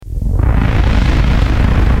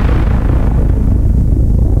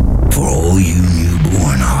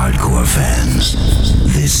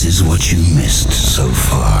This is what you missed so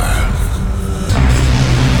far.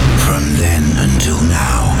 From then until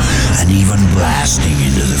now, and even blasting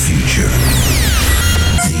into the future.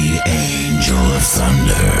 The Angel of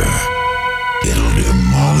Thunder. It'll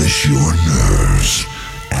demolish your nerves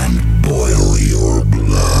and boil your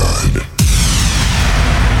blood.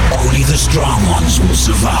 Only the strong ones will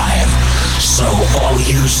survive. So all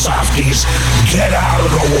you softies, get out of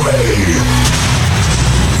the way!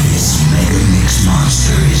 This Mega Mix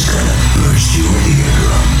monster is gonna burst your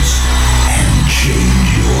eardrums and change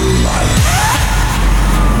your life.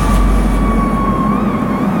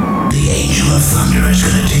 The Angel of Thunder is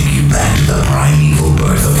gonna take you back to the primeval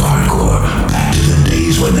birth of hardcore, back to the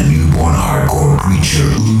days when the newborn hardcore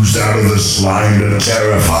creature oozed out of the slime to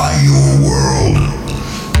terrify your world.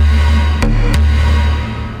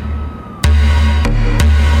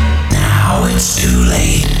 Now it's too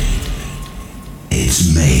late.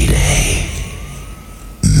 It's Mayday.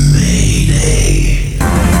 Mayday.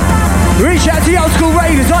 Reach out to the old school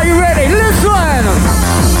raiders, are you ready? Listen!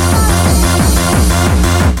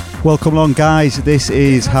 Welcome along, guys. This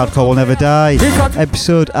is Hardcore Will Never Die,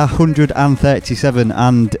 episode 137,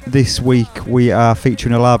 and this week we are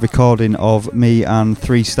featuring a live recording of me and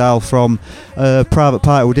Three Style from a private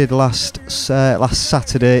party we did last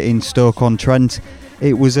Saturday in Stoke-on-Trent.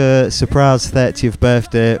 It was a surprise 30th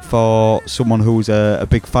birthday for someone who's a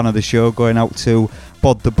big fan of the show, going out to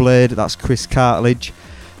Bod the Blade, that's Chris Cartledge.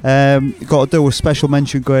 Got to do a special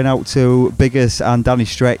mention going out to Biggers and Danny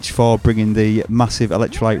Stretch for bringing the massive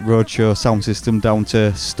Electrolyte Roadshow sound system down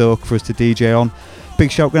to Stoke for us to DJ on. Big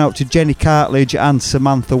shout going out to Jenny Cartledge and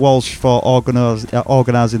Samantha Walsh for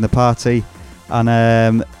organising the party,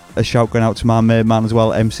 and a shout going out to my main man as well,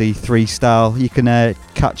 MC3 Style. You can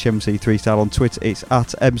catch MC3 Style on Twitter. It's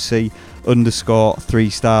at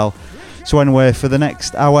MC_3 Style. So anyway, for the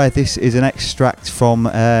next hour, this is an extract from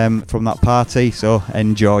that party, so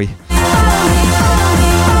enjoy.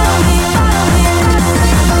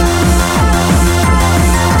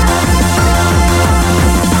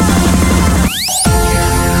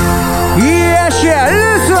 Yes, yeah,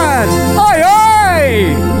 listen! Oi,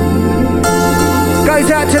 oi!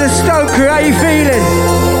 Goes out to the Stoker, how you feeling?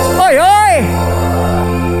 Oi, oi!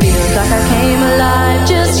 Feels like I came alive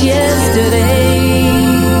just yesterday.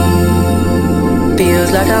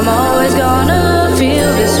 Feels like I'm always gonna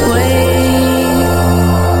feel this way.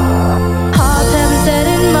 Hearts haven't set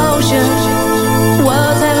in motion,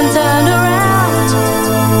 worlds haven't turned around.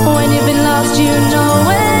 When you've been lost, you know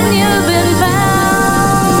when you've been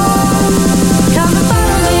found. Come and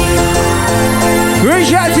follow me.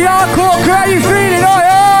 Reach out to the hardcore crew, how you feeling? Oi,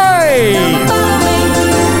 oi! Come and follow me.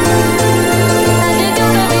 And you're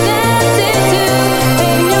gonna be dancing too.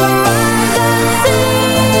 In your eyes I see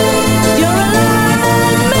you're alive.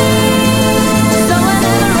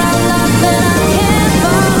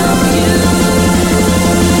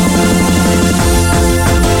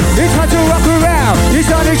 It's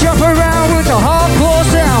time to jump around with the hardcore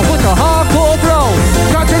sound, with the hardcore flow.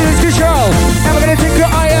 Got to lose control. Now we're gonna take your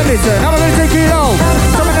eye and listen. Now we're gonna take it low.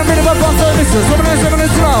 Some in the middle of a boss and listen. Some in the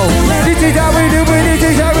slow. This is how we do it. This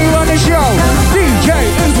is how we run the show. DJ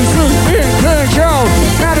in control.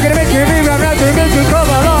 Now we're gonna make you move. I'm not gonna make you come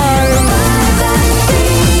alive.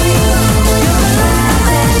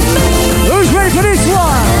 Who's ready for this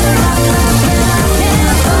one?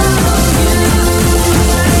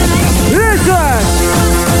 Listen!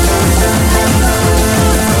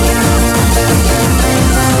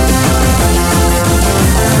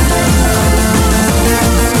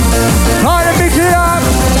 Time to mix it up!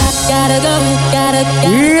 Gotta go,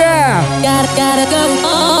 yeah! Gotta go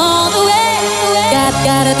all the way.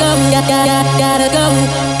 Gotta go, gotta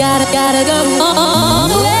go all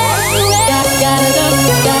the way. Gotta go all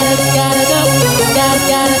the way. Gotta go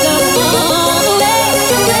all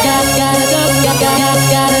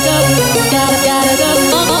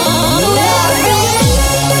the way.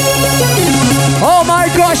 Oh my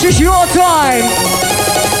gosh, it's your time!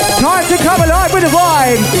 Time to come alive with the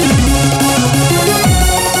vibe!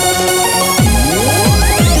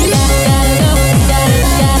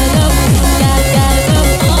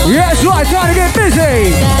 Yes, right, time to get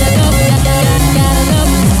busy!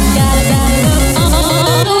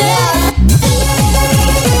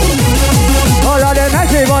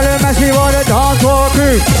 All the massive, all the hardcore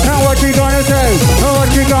crew. Now what you gonna say?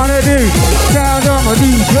 What you gonna do? Sound on my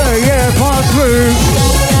DJ, yeah, pass through.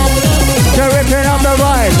 They're ripping up the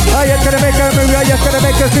vibe. Are you gonna make a move? Are you gonna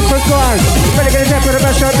make a super slide? Better get a step for the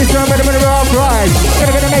best shot. This one, better rock right.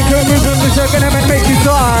 Gonna make a move from this one, gonna make you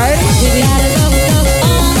slide.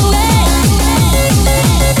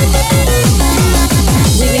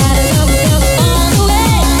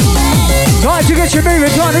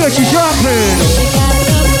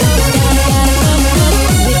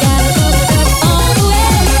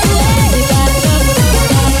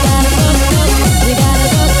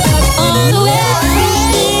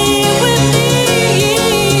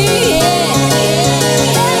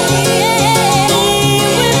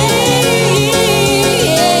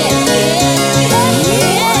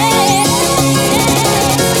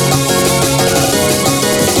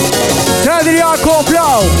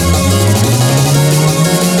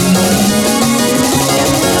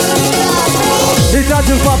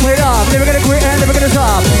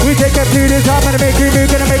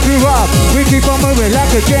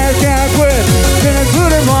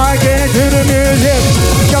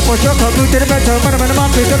 better, man, man, man,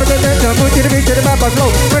 please don't get better. Move to the beat, to the back, but slow.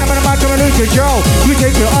 Man, man, man, come and lose control. We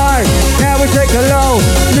take your eye, now we take a low.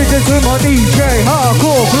 Listen to my DJ,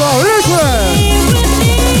 hardcore flow. Listen.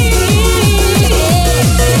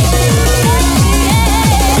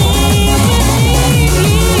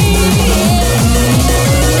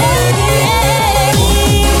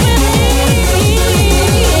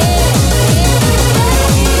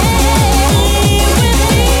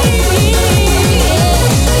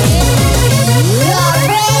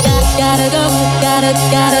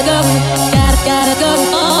 Gotta go all the way. Gotta go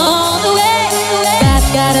all the way.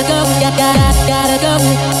 Gotta go all the way. Gotta go all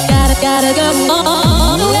the way. Gotta go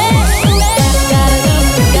all the way.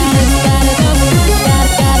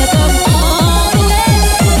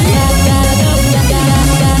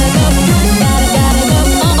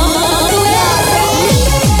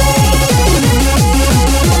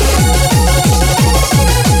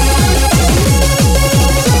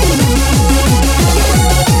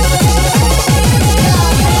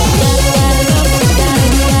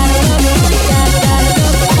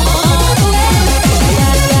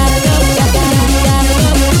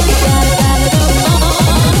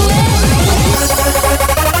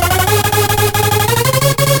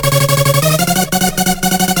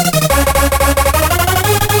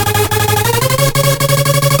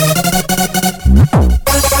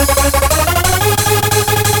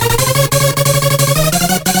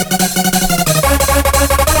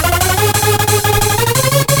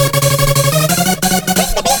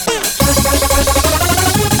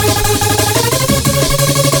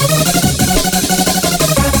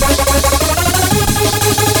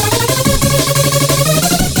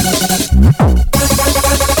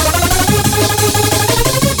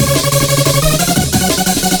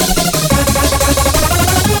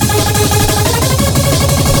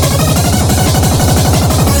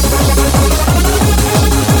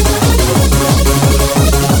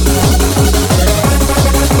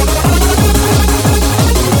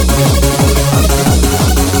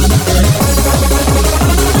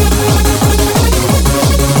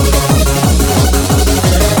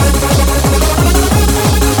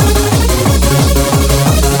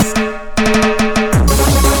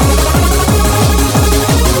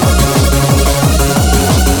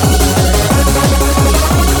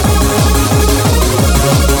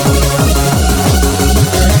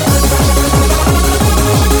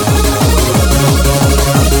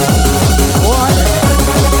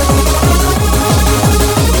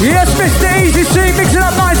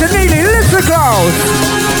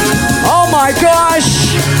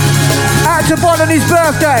 His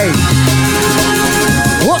birthday.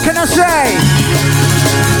 What can I say?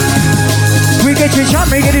 We get you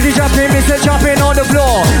jumping, get you jumping, Mr. Jumping on the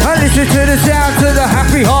floor. And listen to the sound of the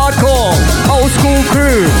happy hardcore old school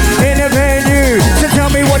crew in the venue. So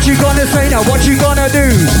tell me what you gonna say now, what you gonna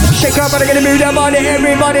do? Shake up and get a move that body,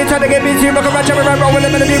 everybody time to get busy. Rock around, jump around, roll with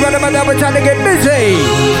the melody, run around, we're time to get busy.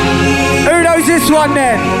 Who knows this one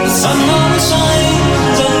then? Sun on shine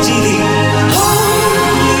on TV.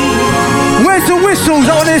 Where's the whistles?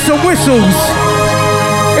 I want to hear some whistles.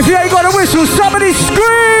 If you ain't got a whistle, somebody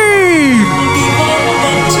scream!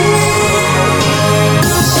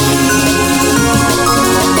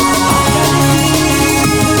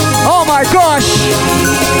 Oh my gosh!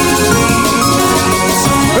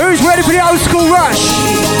 Who's ready for the old school rush?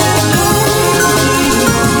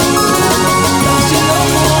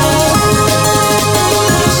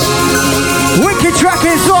 Wicked track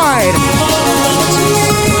inside!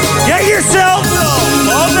 Get yourself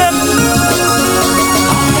on them!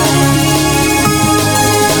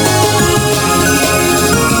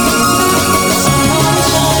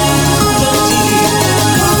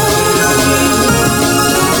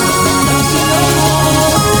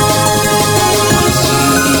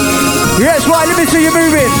 Yes, right, let me see you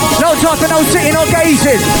moving. No talking, no sitting, no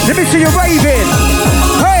gazing. Let me see you raving.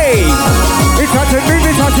 Hey! It's time to move,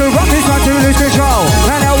 it's time to rock, it's time to lose control.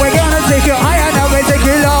 And now we're gonna take it high, and now we're taking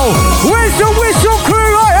it low. Where's the whistle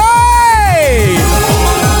crew? Hey!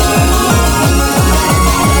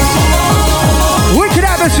 Wicked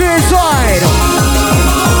atmosphere inside.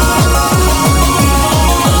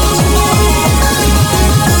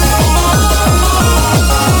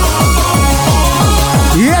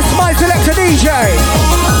 Yes, my selector DJ.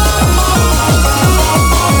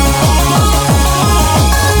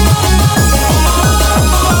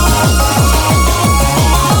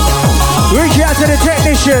 Reach out to the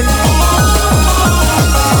technician.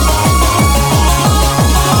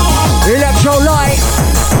 Electro light.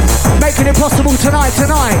 Make making it possible tonight.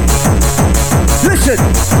 Listen,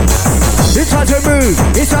 it's time to move,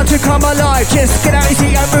 it's time to come alive. Just get out your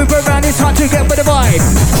seat and move around, it's time to get with the vibe.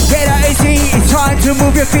 Get out your seat, it's time to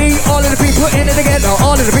move your feet. All of the people in it together,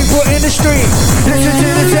 all of the people in the street. Listen to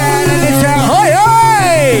the sound and the sound, hey,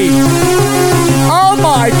 hey! Oh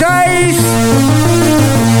my days!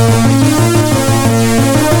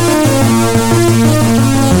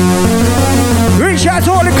 Reach out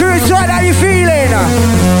to all the crew inside, how you feeling?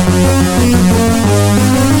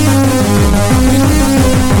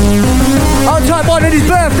 On time on his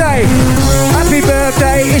birthday. Happy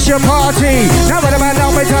birthday, it's your party. Now what about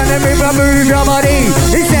now, we're trying to move your body.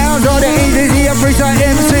 It sounds all the easy and freestyle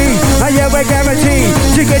MC. And yeah, we're guaranteed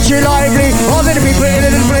to get you lively. All of the people in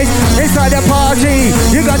this place, inside the party.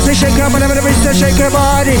 You got to shake up, whatever the bitch to shake your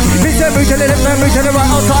body. Bitch, move to the left, move to the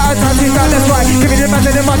right, outside, that's right. Give me the back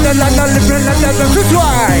to the mother, like the left,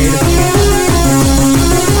 right.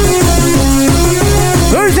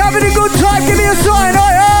 Who's having a good time? Give me a sign,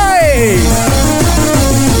 oi!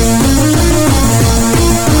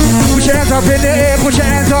 Put your hands up in the air, put your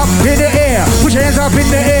hands up in the air, put your hands up in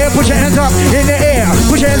the air, put your hands up in the air,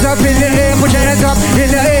 put your hands up in the air, put your hands up in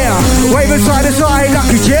the air. Waving side to side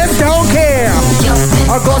like you just don't care.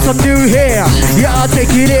 I got some new hair, yeah, I'll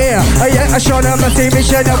take it there. Yeah, I show them a same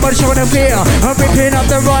mission, but show them fear. I'm ripping up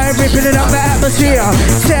the rhyme, ripping it up the atmosphere.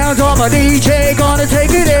 Sounds on my DJ, gonna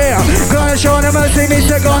take it there. Gonna show them a same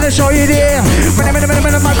mission, gonna show you there.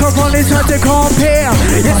 When the microphone is hard to compare.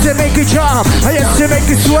 Yes, to make it jump, yes, to make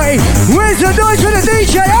it sway. Where's the noise for the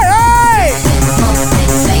DJ? Hey, hey!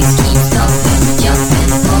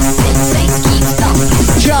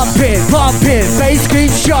 Jumping, bumping, bass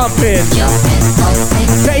keeps jumping.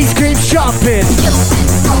 Bass keeps jumping.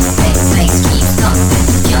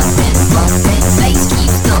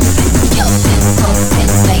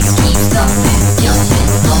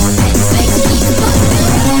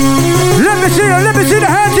 Let me see the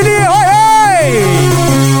hands in the air. Hey, hey!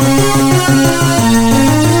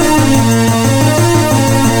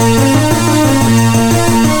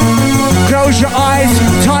 Close your eyes,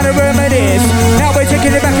 time to reminisce. Now we're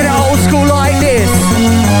taking it back in the old school like this.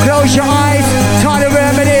 Close your eyes, time to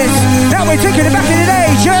reminisce. Now we're taking it back in the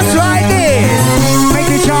day just like this. Make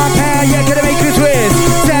it jump and yeah, gonna make it twist.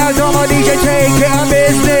 Sounds on my DJ, take care of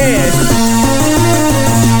business.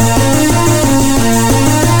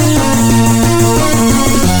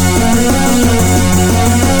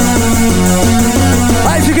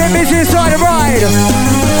 As you get busy inside the ride.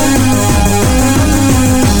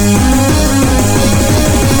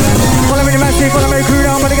 Follow me the massive, follow me the crew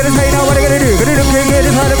down. What they gonna say now, what they gonna do? Gonna do king, get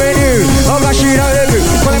inside the venue. Oh gosh, you know the crew.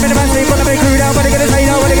 Follow me the massive, follow me the crew down. What they gonna say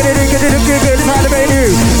now, what they gonna do? Gonna do king, get inside the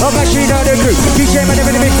venue. Oh gosh, you know the crew. DJ man, they're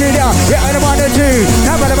gonna mix it down. Yeah, I don't want to do.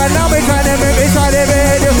 Now we're trying to move inside the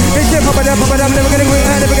venue. It's just pop it up, never gonna quit,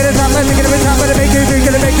 never gonna stop, never gonna stop, gonna make you do,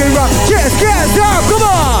 gonna make you rock. Just get up, come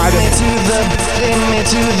on! Bring me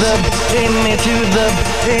to the, bring me to the,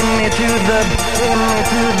 bring me to the, bring me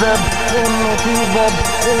to the, bring me to the,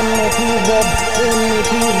 bring me to the, bring me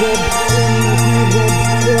to the,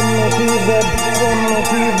 bring me to the, bring me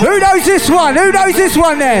to the. Who knows this one? Who knows this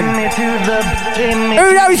one then?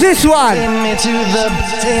 Who knows this one? Take me to the,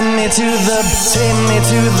 take me to the, take me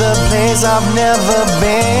to the place I've never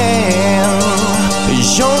been.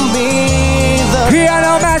 Show me the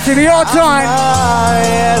piano massive, your time.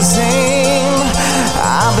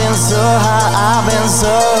 I've been so high, I've been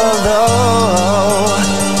so low.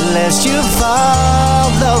 Lest you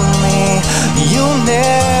follow me, you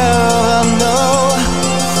never know.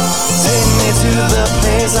 Take me to the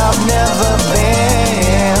place I've never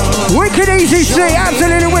been. Wicked easy, see,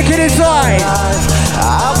 absolutely wicked inside.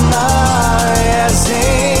 I've not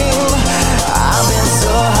seen. I've been so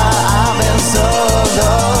high, I've been so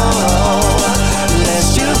low.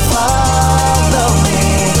 Lest you follow me,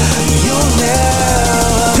 you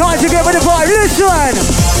never. Time to get with the vibe, listen.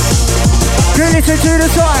 Listen to the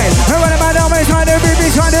side. And when I'm out, I'm trying to be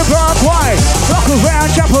trying to rock wide. Rock around,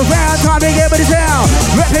 jump around, time to get with the sound.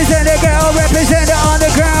 Represent the girl, represent the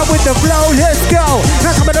underground with the flow. Let's go.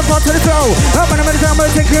 Now come on the part to the flow. I'm on the time, we're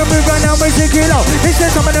taking a move right now, we're taking low. This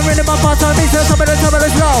is some of the rhythm, my part on this, some of the top of the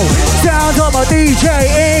slow. Sounds of my DJ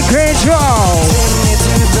in control. Take me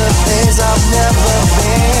to the place I've never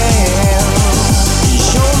been.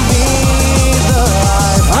 Show me the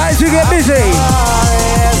life. As we get busy.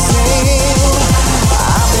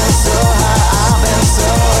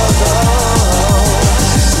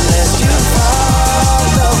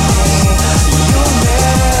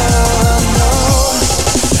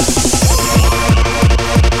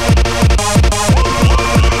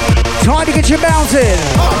 Time to get you bouncing.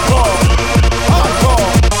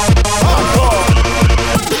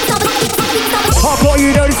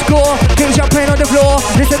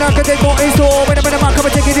 I can take more in store. When I'm in the man, come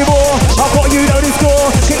and take it more. I've got you know the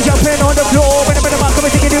score. Keep jumping on the floor. When I'm in the man, come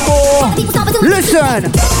and take it more.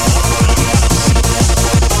 Listen.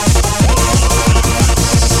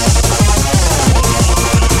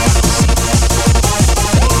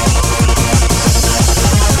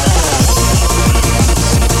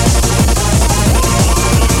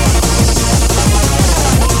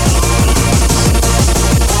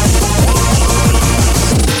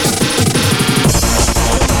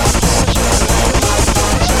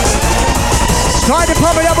 Try to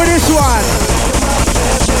pump it up with this one.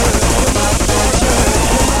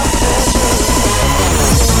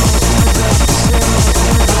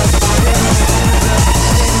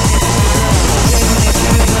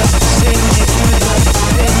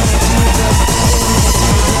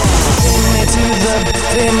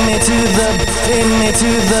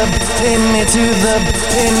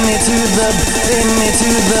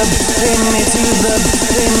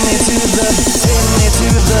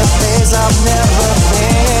 Place I've never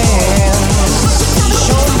been.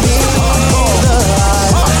 Show me the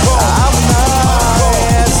light I've not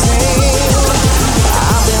yet seen.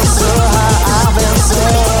 I've been so high, I've been so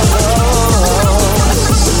low.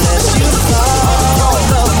 Let you follow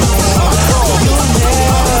me, you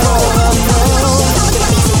never know.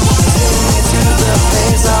 Take me to the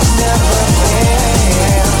place I've never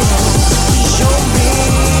been. Show me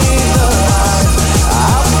the light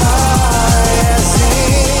I've not yet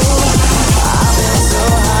seen. I've been so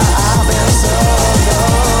high, I've been so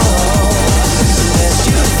low. Let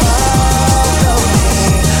you follow me,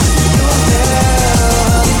 you never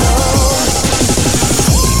know.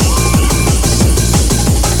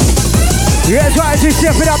 Yeah, that's right, just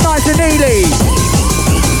step it up nice and neatly.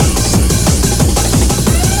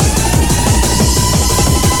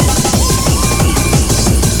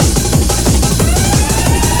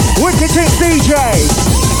 Wicked Chicks DJ.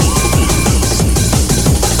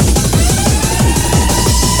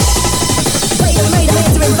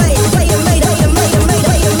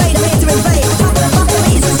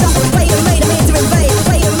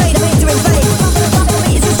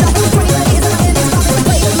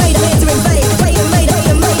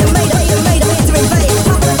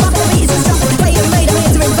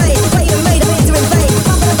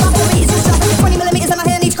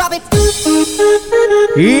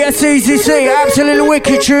 Yes, easy C, absolutely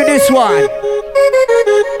wicked tune this one.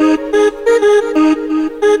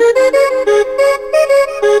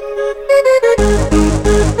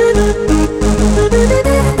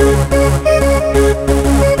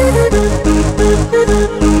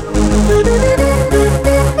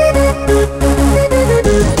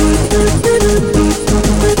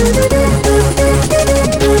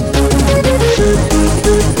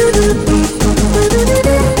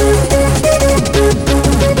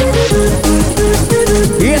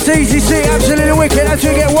 As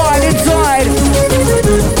we get wild inside,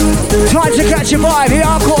 time to catch your vibe, the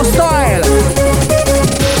hardcore style.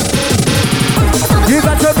 You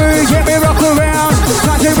got to move, get me rock around.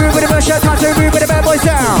 Time to move with the pressure, time to move with the bad boy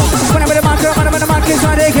sound. When I'm in the mic,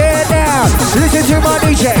 inside they get down. Listen to my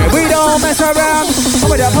DJ, we don't mess around.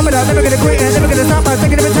 Pump it up, never gonna quit, never gonna stop. I'm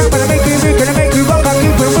thinking of a time, but I make you move, gonna make you rock, I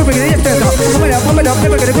keep moving, gonna get stand up. Pump it up,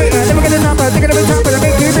 never gonna quit, never gonna stop. I'm thinking of a time, but I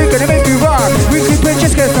make you move, gonna make you rock. We keep it,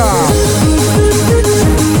 just get started.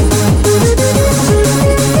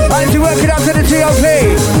 I need to work it up to the TOP.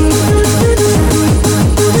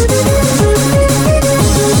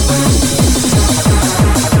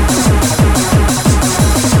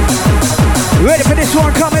 Ready for this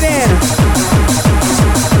one coming in.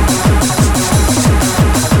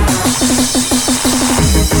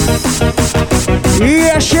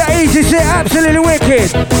 Yes, yeah, easy, shit, absolutely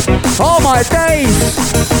wicked. Oh my days.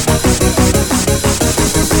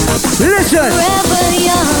 Listen.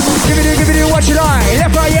 Give me what you like.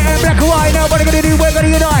 Left, right, yeah, and black and white. Nobody gonna do, we're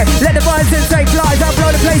gonna unite. Let the vibes and say flies. I'll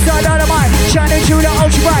blow the place out of mine. Shining through the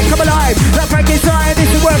ultra bright, come alive. That Frankenstein,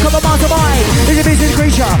 this is work of a mastermind. It's a business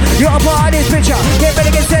creature. You're a part of this picture. Get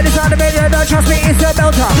ready, get set, it's on the video. Don't trust me, it's a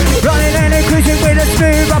belter. Running and increasing with a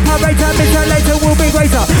smooth operator. Mr. Later will be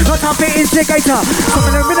greater. Not time for instigator.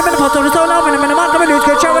 Something in the pot on the soul, in the month of a news.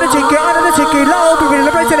 Go chat with a ticket, under the ticket. Low, be ready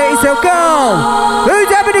to brace it, yourself, go.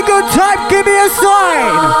 Who's having a good time? Give me a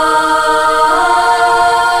sign.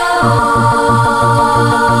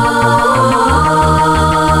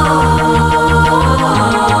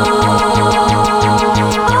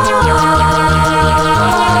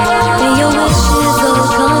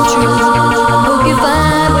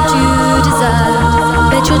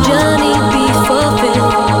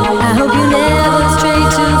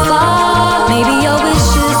 Maybe your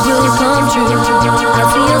wishes will come true. I'll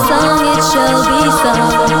see your song, it shall be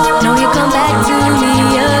sung.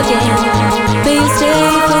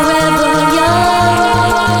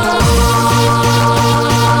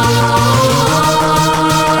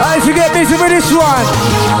 to get busy with this one.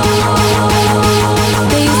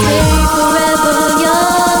 May you stay forever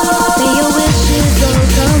young. May your wishes all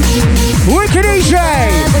come true. Wicked EJ.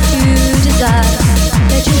 What you desire,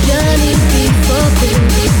 let your journey be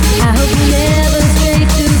fulfilled. I hope you never stray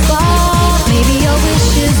too far. Maybe your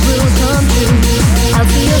wishes will come true. I'll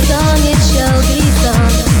see your song, it shall be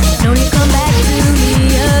sung. Know you come back to me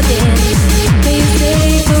again. May you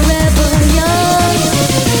stay forever young.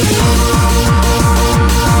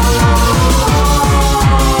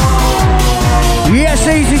 Yes,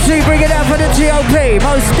 ECC, bring it up for the TOP,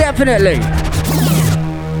 most definitely.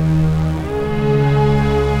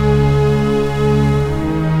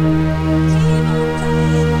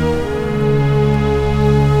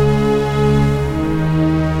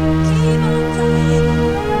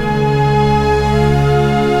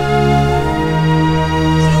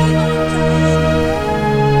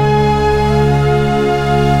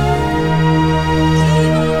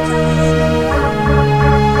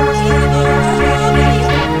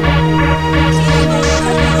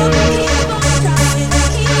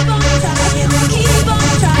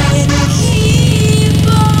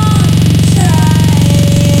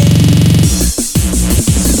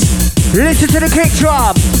 Listen to the kick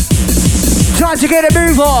drum. Time to get a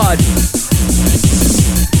move on.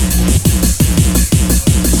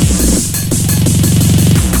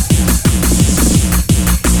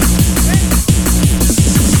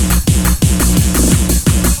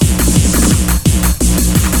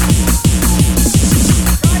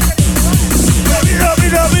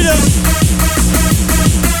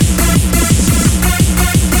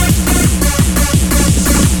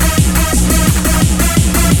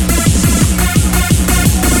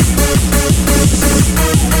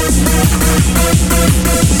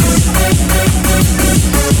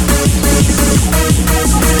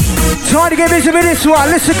 Trying to get busy with this one,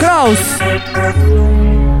 listen close.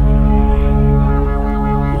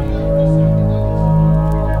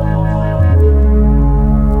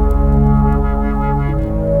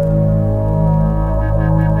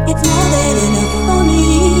 It's more than enough for me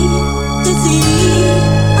to see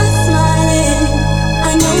us smiling.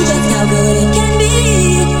 I know just how good it can be.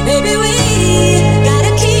 Baby, we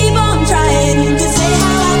gotta keep on trying to say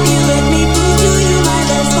how I feel. Let me prove to you my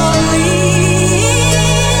love for real.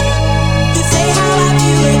 To say how I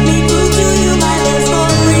feel. Let me prove to you my love for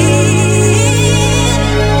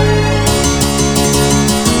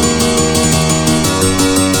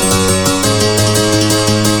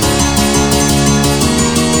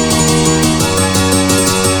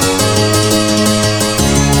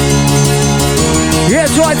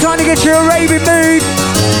Yes, right, trying to get you a raving mood.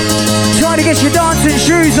 Trying to get your dancing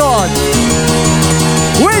shoes on.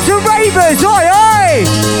 Where's the ravers? Oi, oi!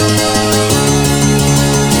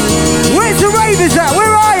 Where's the ravers at?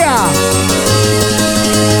 Where are ya?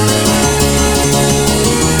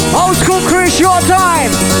 Old school Chris, your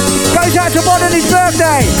time. Goes out to Bod on his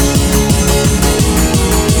birthday.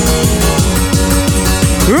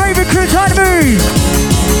 Raven Chris on the move.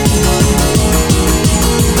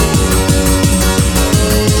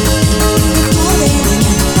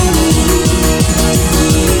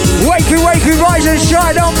 Wakey, rise and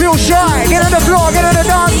shine, don't feel shy. Get on the floor, get on the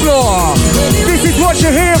dance floor. This is what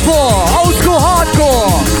you're here for, old school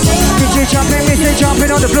hardcore. Did you jumping, Mr.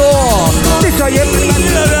 Jumping on the floor? This are you.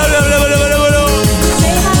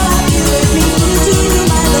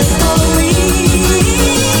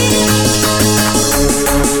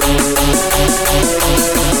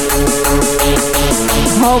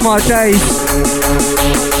 Oh my days.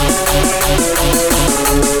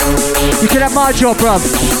 You can have my job, bruv.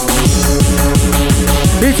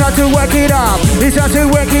 It's time to work it up. It's time to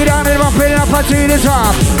work it up and I'm putting up onto the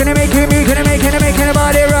top. Gonna make it me, gonna make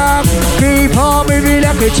anybody rock. Keep on moving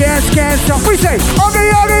like a just can't stop. We say,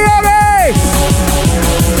 okay, okay, okay.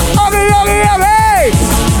 Okay, okay, okay.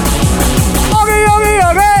 Okay, okay,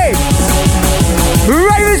 okay.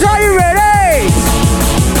 Ravens, are you ready?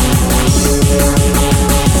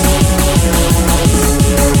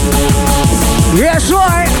 Yes,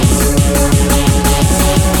 right.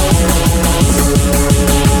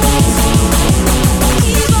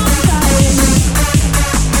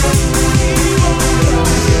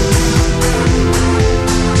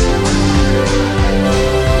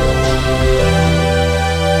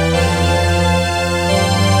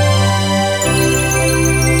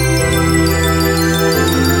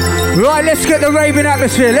 Right, let's get the raving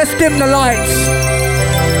atmosphere. Let's dim the lights.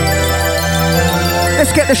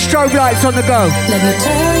 Let's get the strobe lights on the go. Let me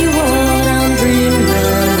tell you what I'm dreaming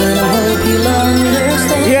of, and I hope you'll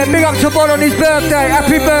understand. Yeah, big up to Bod on his birthday.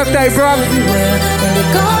 Happy birthday, bruv.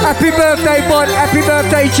 Happy birthday, Bod. Happy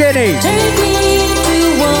birthday, Jenny. Take me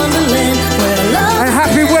to Wonderland.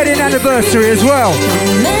 anniversary as well.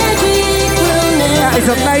 That is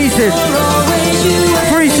amazing.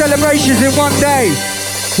 3 celebrations in one day.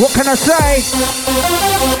 What can I say?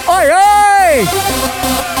 Oi, oi!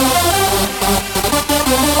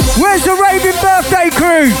 Where's the raving birthday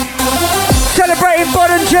crew? Celebrating Bod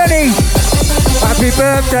and Jenny. Happy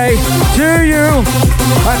birthday to you.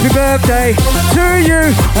 Happy birthday to you.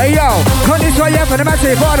 Hey yo, come this way up for the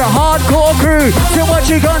massive for the hardcore crew. So what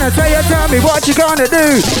you gonna say? Tell me what you gonna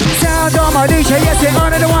do. Sound on my DJ, yes it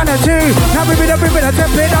on the 1 or 2. Now we been up,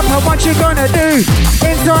 step it up, and what you gonna do?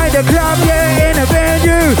 Inside the club, yeah, in a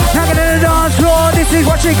venue. Now get on the dance floor, this is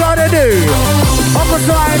what you gotta do. Uncle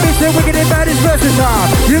Sly, Mr. Wicked and Bad is versatile.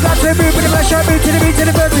 You got to move with the flash, beat to the beat to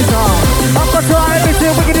the versatile. Uncle Sly,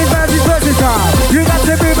 Mr. Wicked and Bad is versatile. You got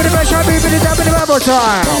to move with the flash, beat with the dub in the bubble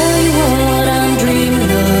time. Tell you what I'm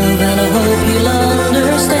dreaming of, and I hope you'll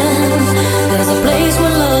understand. There's a place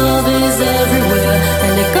where love is everywhere,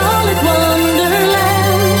 and they call it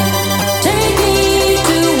Wonderland. Take me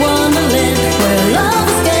to Wonderland, where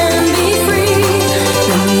lovers can be free.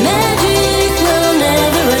 The magic will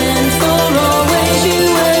never end, for always you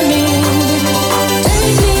and me.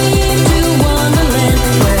 Take me to Wonderland,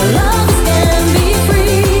 where lovers can be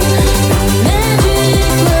free. The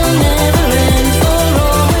magic will never end, for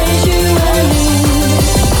always you and me.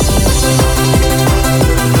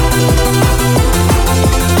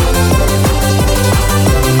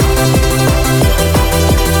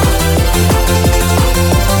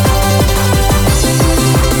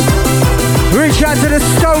 Reach out to the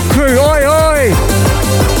Stoke crew, oi oi!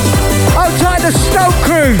 Outside the Stoke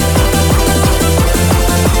crew!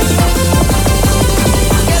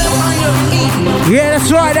 Yeah,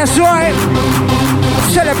 that's right, that's right!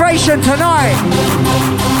 Celebration tonight!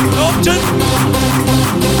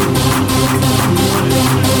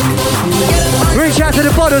 Reach out to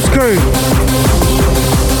the Bottles crew!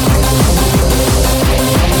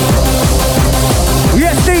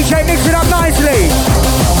 Yes, DJ, mix it up nicely!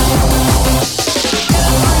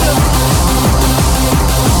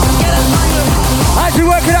 As we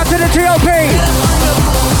work it up to the TLP.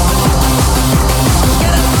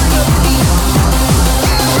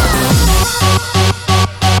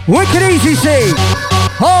 Wicked Easy C.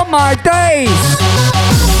 All my days.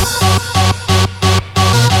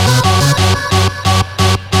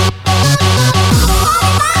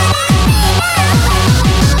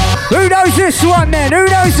 Who knows this one then? Who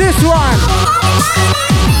knows this one?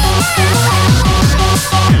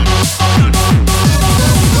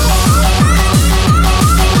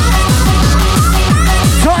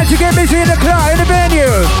 Time to get busy in the club, in the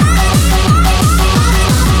venue.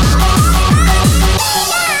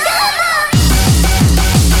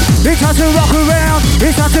 It's time to rock around,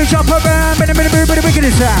 it's time to jump around, but the move with the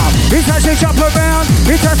wickedest sound. It's time to jump around,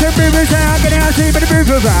 it's time to move around, getting out to see, but the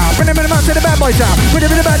move around. Bring them in the mouth to the bad boy sound, put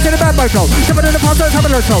them in the back to the bad boy flow. Jumping in the pulse, top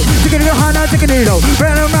of the soul. Taking it high now, taking it low.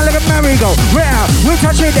 Round and round like a merry-go. Round, we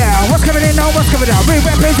touch it down. What's coming in now, what's coming out? We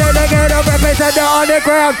represent the ghetto, represent the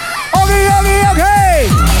underground. Okay, okay, okay.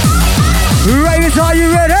 Ravens, are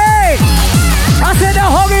you ready? I said the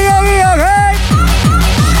hoggy, hoggy, okay.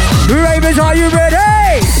 Ravens, are you ready?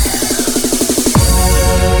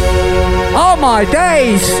 Oh my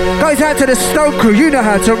days! Goes out to the Stoke crew, you know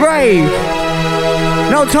how to rave.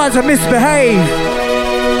 No time to misbehave.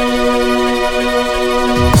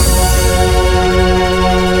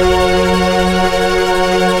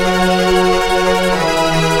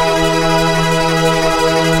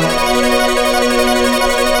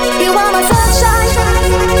 You are my sunshine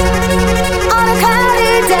on a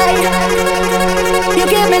cloudy day. You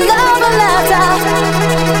give me love and laughter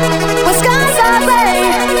when skies are gray.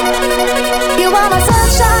 You are my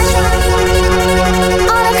sunshine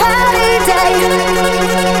on a cloudy day.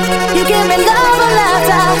 You give me love and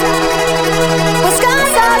laughter when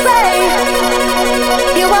skies are gray.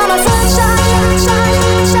 You are my sunshine,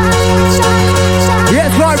 shine, shine, shine, shine.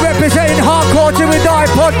 Yes, right, representing Hardcore Till We Die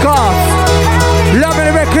podcast. Loving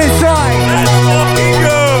the record side. Let's fucking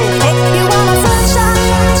go! You are my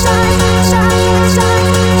sunshine, shine, shine, shine,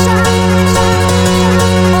 shine, shine.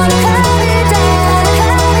 On a cloudy day, on a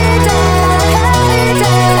cloudy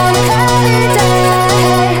day, on a cloudy day.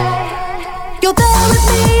 You're there with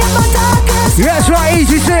me in my darkest. Yes, right,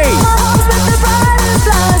 Easy C. My homes with the brightest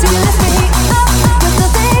stars. You lift me up with the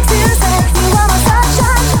things you say. You are my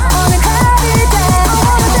sunshine on a cloudy day. I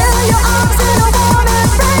wanna feel your arms in a warm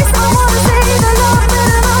embrace. I wanna see the love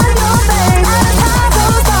written on your face. As time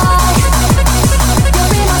goes by,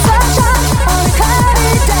 you'll be my sunshine on a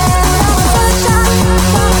cloudy day. You are my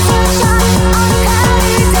sunshine on a cloudy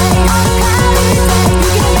day. On a cloudy day,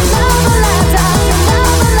 you give me love and laughter,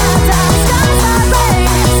 skies are gray,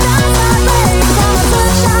 skies are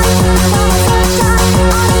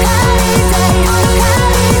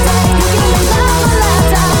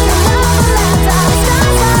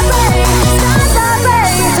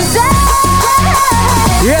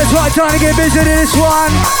right, time to get busy to this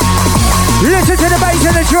one. Listen to the bass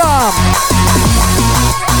and the drum.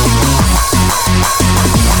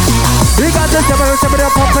 We got the step of the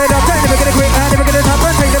pump it up, never get a quick hand, never get a top,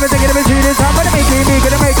 and take them and take it and see this time, but make it,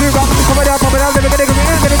 gonna make you rock, pump it up, never get a quick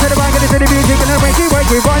hand, get it to the bank, get it to the music, and make you work,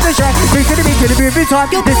 you find the shine, beat to the beat, every time,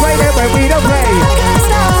 this way, that way, we don't play.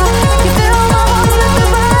 You fill my heart with the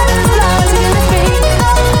brightest flowers, you lift me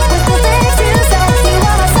up with the things you say. You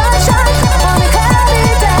are my sunshine on a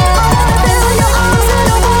cloudy day. I wanna feel your arms in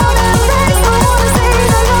a warm embrace. I wanna see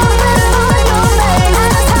the love written on your face.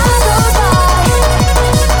 And as time goes by,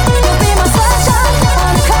 you'll be my sunshine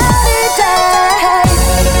on a cloudy day.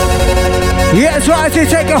 Yeah, that's right, so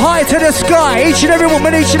take it high to the sky, each and every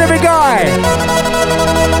woman, each and every guy.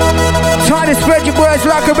 Try to spread your words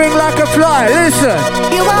like a wing, like a fly. Listen.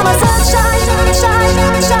 You are my sunshine, shine,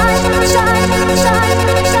 shine, shine, shine,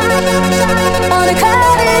 shine, on a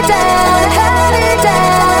cloudy day, cloudy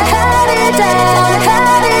day, cloudy day, on a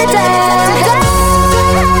cloudy day.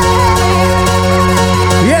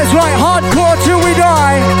 Yes, right, hardcore till we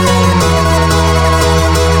die.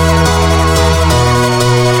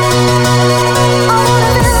 I wanna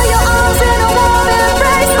feel your arms in a warm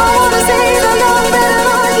embrace. I wanna see the love written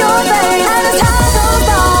on your face. And as time goes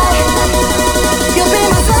by, you'll be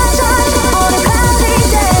my sunshine on a cloudy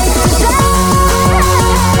day today.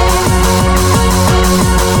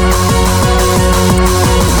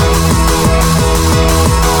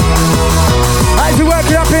 As we work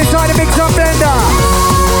it up inside the mix up blender.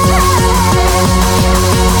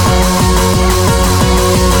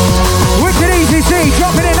 Wicked Easy C,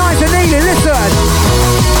 dropping it nice and neatly, listen.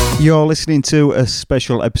 You're listening to a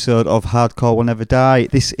special episode of Hardcore Will Never Die.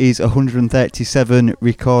 This is 137,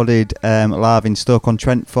 recorded live in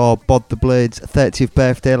Stoke-on-Trent for Bod the Blade's 30th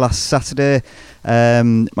birthday last Saturday.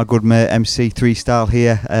 My good mate MC3 Style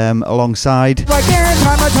here alongside. Again,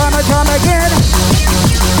 time again.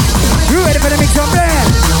 You ready for the mix up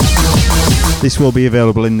blend? This will be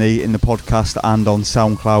available in the podcast and on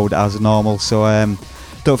SoundCloud as normal. So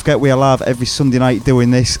don't forget we are live every Sunday night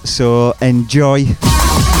doing this. So enjoy.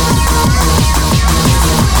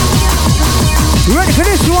 Ready for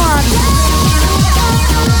this one?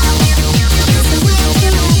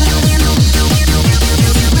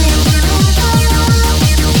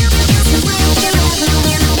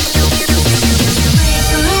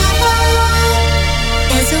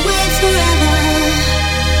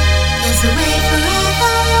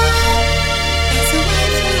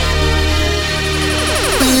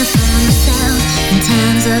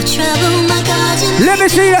 Trouble, my God, let me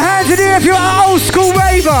see your hands in the air if you're an old school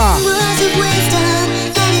raver. words of wisdom,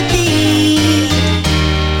 let it be.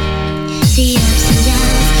 The ups and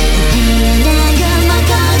downs, the pain and anger, my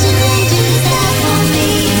God, you laid yourself for me.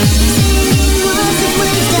 Singing words of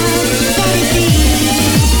wisdom, let it be.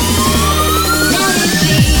 Let it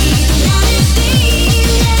be, let it be,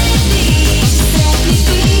 let it be. Set me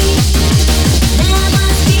free. There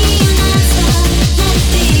must be an answer, let it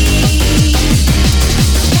be.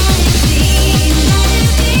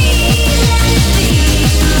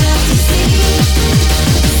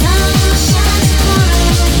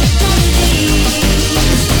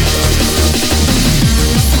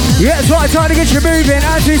 Yeah, that's right, time to get you moving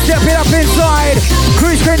as we step it up inside.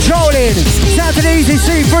 Cruise controlling. Sounds an easy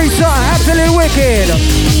C freestyle, absolutely wicked.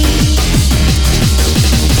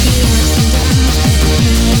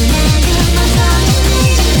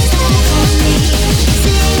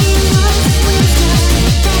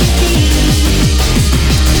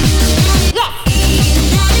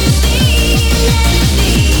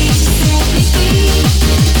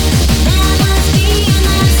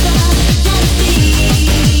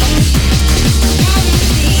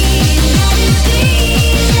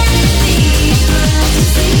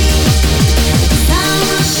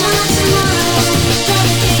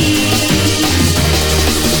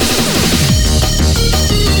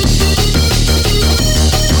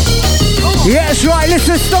 Yeah, that's right,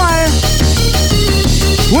 listen style.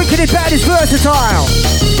 Wicked is bad is versatile.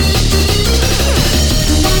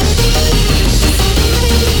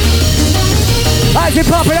 As we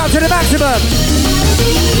pop it up to the maximum.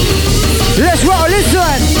 Let's roll,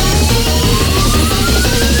 listen.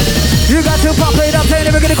 You got to pop it up, they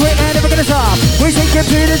never gonna quit and never gonna stop. We take him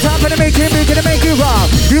to the top and make him, we're gonna make you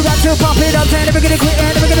rock. You got to pop it up, they never gonna quit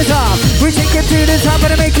and never gonna stop. We take him to the top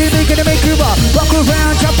and make him, we're gonna make you rock. Rock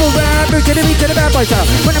around, jump around, move to the beat to the bad boy style.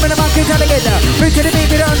 When I'm in the market, trying to get down. Move to the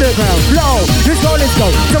beat, get underground. Low, let's go, let's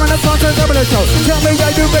go. Some of the songs are double, let's go. Tell me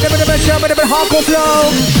I do better, better, better, better, better, hardcore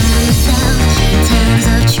flow.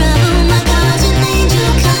 Times of trouble, my guardian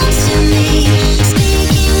angel comes to me,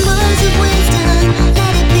 speaking words of wisdom,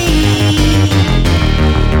 let it be.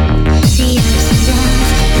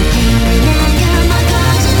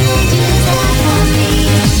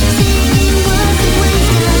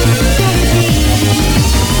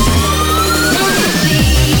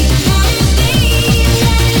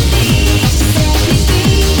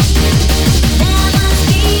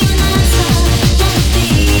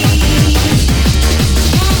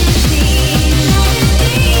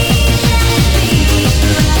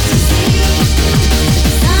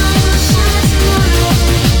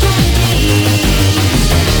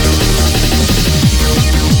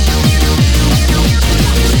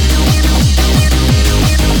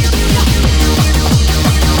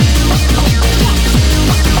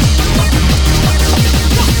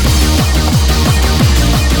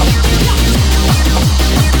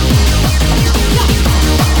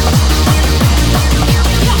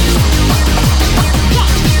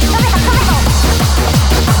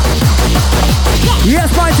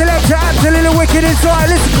 to absolutely wicked inside.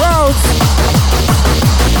 Listen, crowds.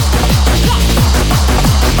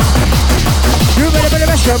 You better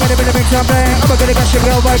mash up, better make something. I'm gonna mash up,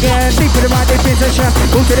 go again. Deep in the mind, deep in the shop.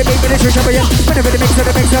 Move to the beat, better show again. Better mix up,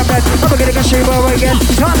 make something. I'm gonna mash up, go again.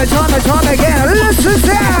 Time and time and time again. Listen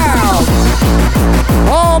down.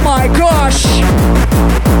 Oh my gosh.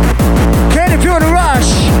 Can you feel the rush?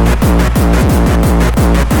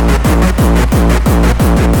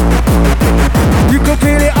 You can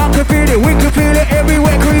feel it, I can feel it, we can feel it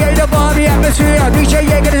everywhere. Create a body atmosphere. DJ,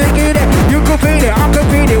 yeah, gonna take it in. You can feel it, I can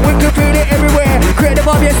feel it, we can feel it everywhere. Create a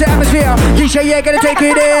body atmosphere. DJ, yeah, gonna take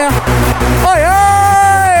it in. Oi,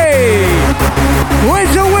 oi!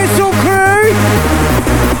 Whistle, whistle, crew.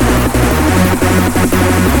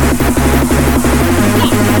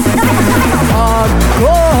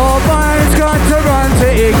 Hardcore mind's got to run to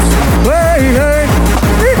X. Hey, hey.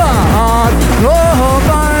 River. Hardcore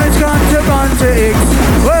mind's got to run to X.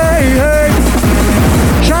 Hey, hey.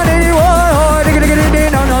 Shining wide, they're gonna get it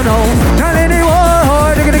in, no, no, no. Shining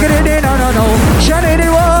wide, they're gonna get it in, no, no, no.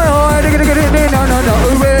 Shining wide, they're gonna get it in, no, no, no.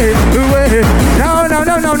 Ooh-wee, ooh-wee. No, no,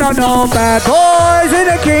 no, no, no, no. Bad boys in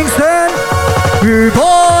the Kingston. You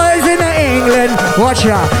boys in the England. Watch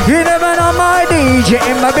out. You never know my DJ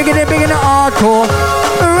in my big in the hardcore.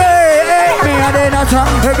 Hooray, me and the nutter.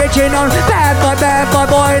 Original. Bad boy,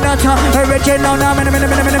 boy, nutter. Original. Nutter.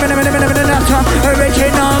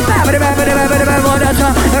 Original. Bad boy, nutter.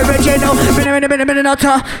 Original.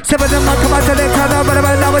 Nutter. Seven of them come out to the corner,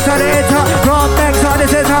 but now it's on the enter. From next on the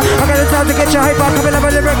center. I'm gonna try to get your hype up. Coming up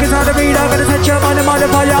with the records on the reader. I'm gonna set your mind and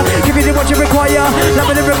modifier. Give you what you require. Love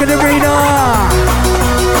with the record the reader.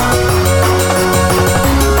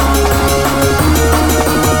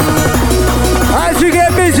 As we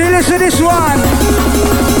get busy, listen to this one.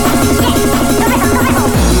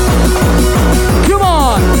 Come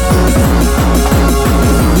on.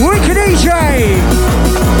 Wicked DJ.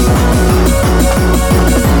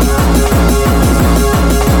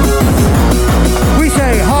 We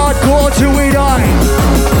say hardcore till we die.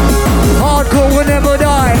 Hardcore will never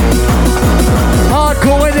die.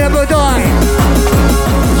 Hardcore will never die.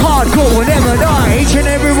 Hardcore will never die. Each and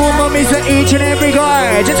every woman meets each and every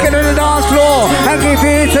guy. Just get on the dance floor and give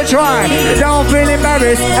it a try. Don't feel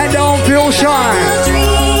embarrassed and don't feel shy.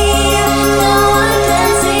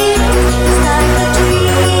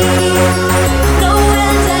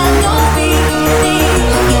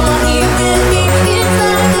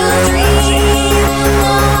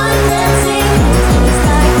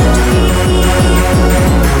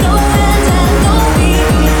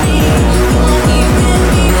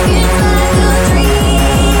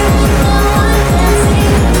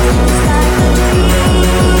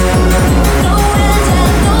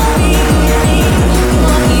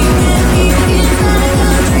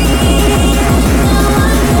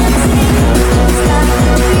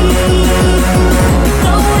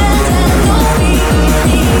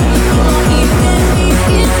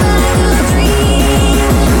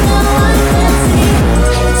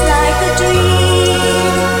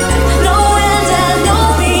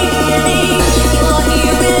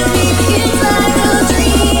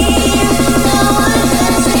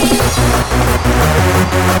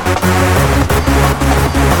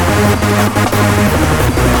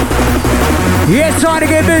 Yeah, it's time to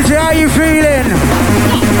get busy. How you feeling?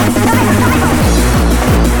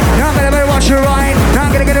 Now I'm gonna watch you right. Now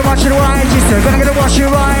I'm gonna watch you right. She's still gonna watch you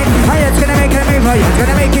right. Hey, it's gonna make it move. It's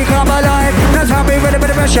gonna make you come alive. Now time be ready for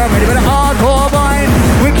the pressure, ready for the hardcore vibe.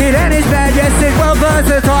 Wicked and it's bad, yes, it's well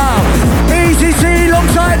versatile. ECC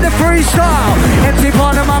alongside the freestyle. MC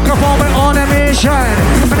on the microphone, but on a mission.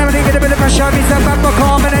 Whenever they get a bit of pressure, it's a back for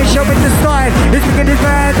combination with the style. It's wicked, it's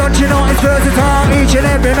bad, don't you know it's versatile. Each and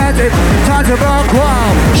every message, time to rock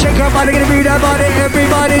wild. Shake your body, get a beat up body.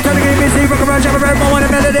 Everybody trying to get busy, rock around, jump around, more on a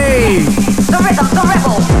melody. The rhythm, the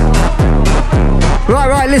rebel.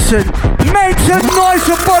 Right, listen. Make some noise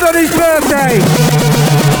for Bud on his birthday.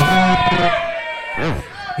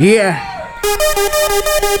 Yeah.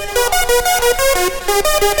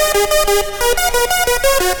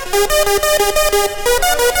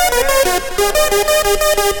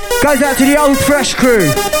 Goes out to the old fresh crew.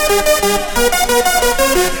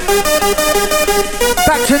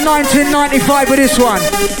 Back to 1995 with this one.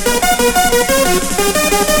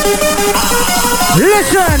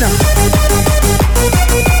 Listen!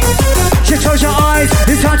 Just close your eyes,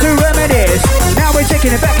 it's time to reminisce. Now we're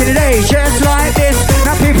taking it back in the day, just like this.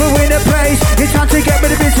 Now people in the place, it's time to get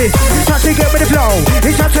rid of business. It's time to get rid of flow,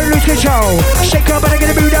 it's time to lose control. Shake up, but I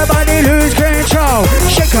get a boot, body lose control.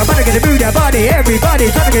 Shake up, but I get a boot, body, everybody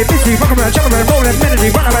time to get busy. Rock around, jump around, roll and melody,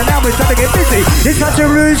 run around now, it's time to get busy. It's time to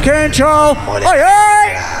lose control. Oi, oi!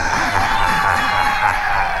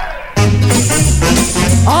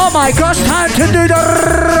 to do the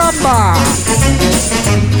rumba.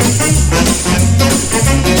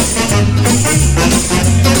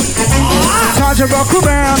 Time to rock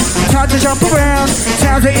around, time to jump around.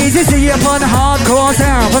 Sounds are easy, see upon the hardcore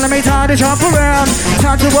sound. Follow me, time to jump around,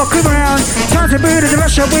 time to walk around. Time to move to the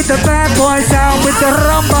rush with the bad boy sound. With the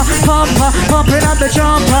rumba, pumper, pumping up the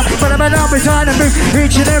jumper. But I'm up beside the move,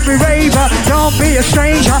 each and every raver. Don't be a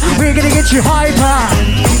stranger, we're gonna get you hyper.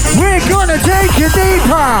 We're gonna take you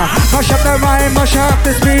deeper. Mash up the rhyme, mash up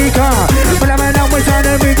the speaker. But I'm up beside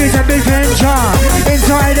the movies and big venture.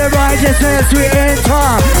 Inside the righteousness we enter.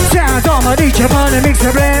 Sounds on my each upon the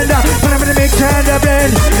mixer blender. Put them in the mix and the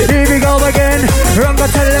blend. Here we go again. Rungo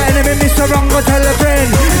tell the enemy, Mr. Rungo tell a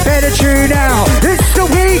friend. Better tune now, it's the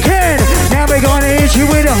weekend. Now we're gonna hit you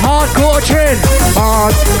with a hardcore trend.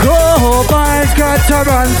 Hardcore binds got to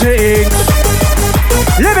run things.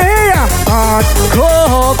 Let me hear ya.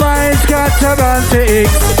 Hardcore binds got to run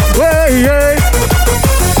things. Way, yeah.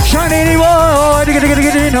 Shine anymore,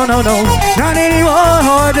 no, no, no. Not anymore,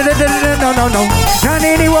 no, no, no. Not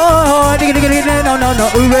anymore, no, no, no.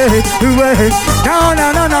 Ooh, no,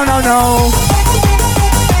 no, no, no, no, no.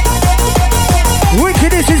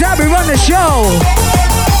 Wicked, this is how we run the show.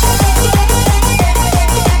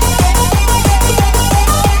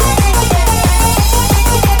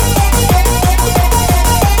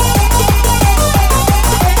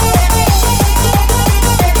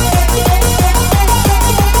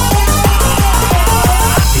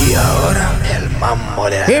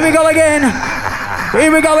 Here we go again.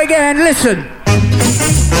 Here we go again. Listen.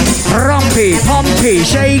 Rumpy, pumpy,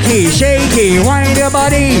 shaky, shaky, wind your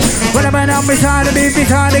body. When I'm beside the beat,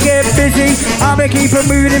 time to get busy. I'll be keep it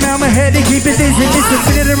moving around my head to keep it dizzy. Listen,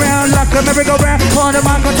 spin it around like a merry-go-round. On the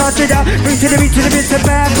mic, I'll touch it out. Bring to the beat, to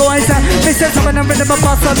bad boys. Mr. Some of them rhythm of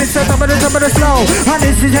boss, Mr. Top of the slow. And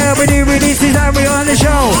this is how we do, this is how we on the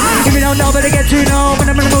show. If you don't know, better get to know. When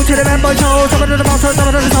I'm in the mood to the bad boy show. Some of the boss, some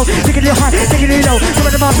of the soul. Taking it high, taking it low. Some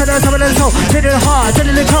of the boss, some of the soul. Taking it hard,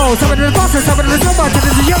 taking it cold. Some of the boss, some of the soul. Some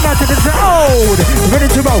of the younger, some of the old. Ready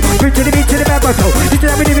to roll, bring to the beat, to the bad boy show. This is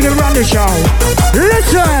how we do, we can run the show.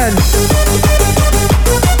 Listen!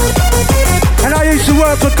 And I used to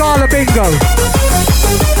work for Gala Bingo.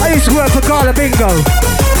 I used to work for Gala Bingo.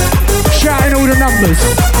 Shouting all the numbers.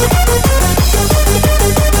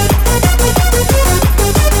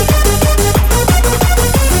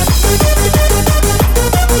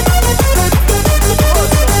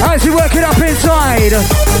 I used to work it up inside.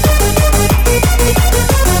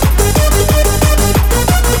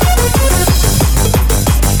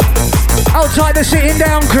 Outside the sitting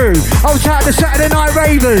down crew, outside the Saturday night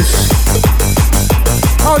ravers,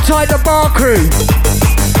 outside the bar crew,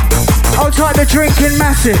 outside the drinking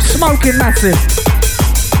massive, smoking massive,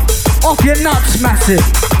 off your nuts massive,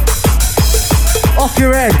 off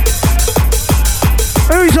your head.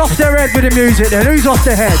 Who's off their head with the music then? Who's off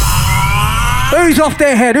their head? Who's off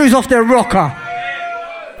their head? Who's off their rocker?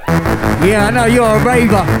 Yeah, I know you're a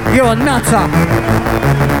raver, you're a nutter.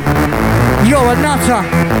 You're a nutter.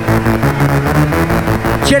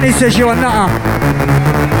 Jenny says you're a nutter.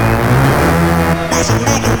 Flashing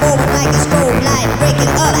back and forward like a strobe light, breaking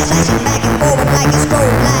up. Flashing back and forward like a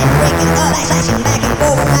strobe light, breaking up. Flashing back and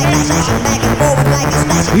forward like a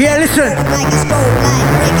flashing. Yeah, listen. Like a strobe light,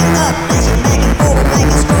 breaking up. Flashing back and forward like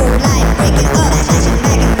a strobe light, breaking up. Flashing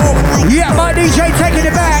back and forward like. Yeah, my DJ taking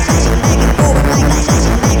it back. Flashing back and forward like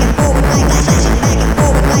flashing back and forward like flashing back and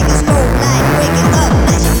forward like a strobe light, breaking up.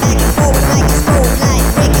 Flashing back and forward like a strobe light,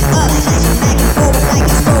 breaking up. Flashing back and forward like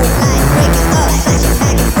a strobe light, breaking up. Flashing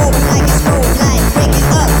back and forward like a strobe light, breaking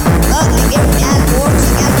up. Up, I get me out of work,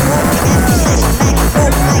 I got to work, I got me flashing back and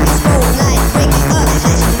forward like a strobe light, breaking up.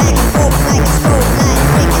 Flashing back and forward like a strobe light,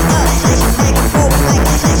 breaking up. Flashing back and forward like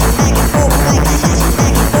flashing back and forward like flashing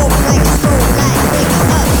back and forward like a strobe light, breaking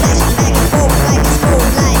up. Flashing back and forward like a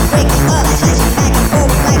strobe light.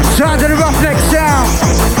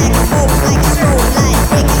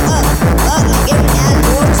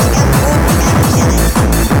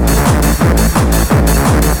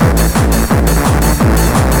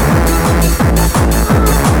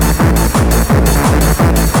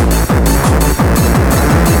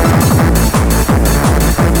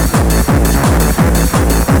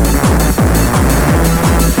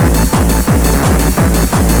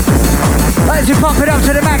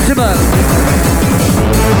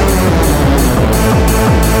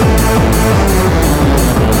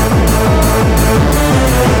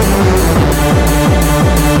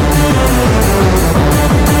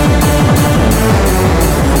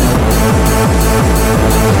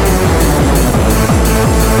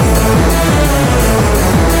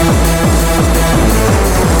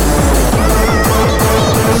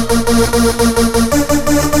 Yeah,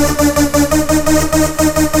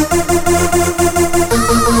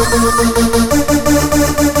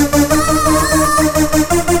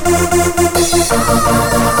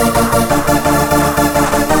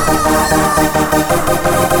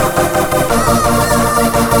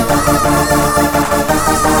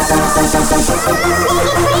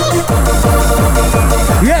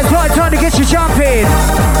 it's right time to get you jumping.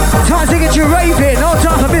 Time to get you raving. No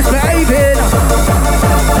time for misbehaving.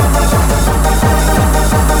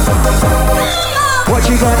 What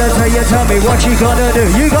you gonna do? You tell me what you gonna do.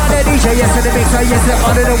 You got the DJ, yes, and the mixer, yes, and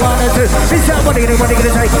under the 1 and 2. Mr. What are you gonna take?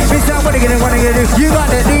 Mr. What are you gonna do? You got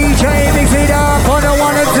the DJ, mix it up on the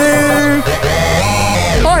 1 and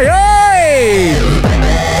 2. Oi, oi!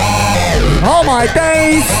 Oh my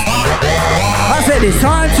days! I said it's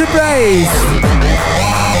time to blaze.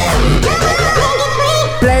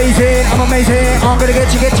 Blazing, I'm amazing. I'm gonna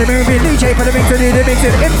get you moving. DJ for the mix, do the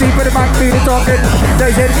mixing. MC for the mic, do the talking.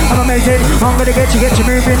 Blazing, I'm amazing. I'm gonna get you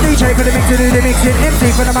moving. DJ for the mix, do the mixing.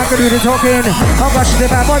 MC for the mic, do the talking. I'm rushing the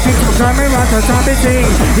bad boy, people coming around, so time to sing.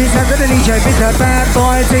 He's under the DJ, Mr. Bad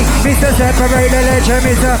Boy Sing. Mr. Separate the legend,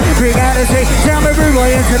 Mr. Bring out the sing. Tell me, rude boy,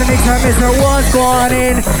 into the mixer, Mr. What's going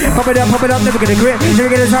in? Pop it up, never gonna quit.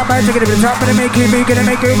 Never gonna stop, man, take it to the top. Gonna make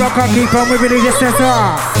it rock, I'll keep on with it, just set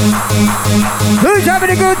up. Who's having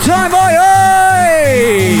a good time, oi,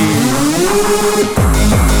 oi!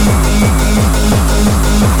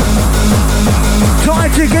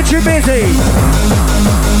 Time to get you busy.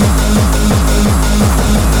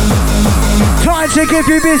 Time to get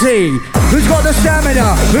you busy. Who's got the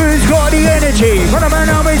stamina? Who's got the energy? What am I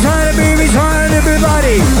now? It's time to be time,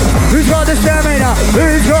 everybody. Who's got the stamina?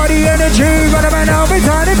 Who's got the energy? What am I now? It's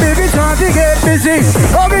time to get busy.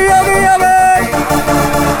 Yogi.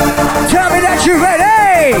 Tell me that you're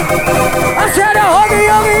ready. I said a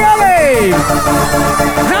yogi.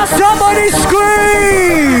 Now somebody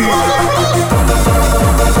scream.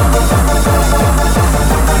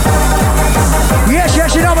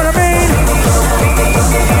 Yes, you know what I mean.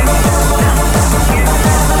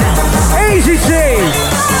 Easy C.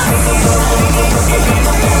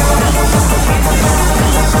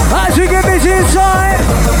 As we get busy inside.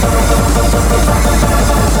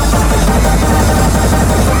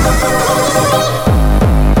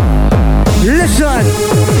 Listen.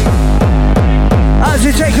 As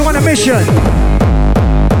we take you on a mission.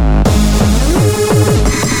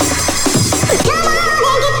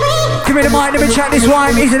 Give me the mic, let me chat this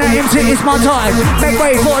rhyme. Isn't that MC? It's my time. Make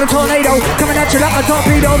way for the tornado. Coming at you like a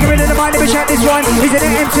torpedo. Give me the mic, let me chat this rhyme. Isn't that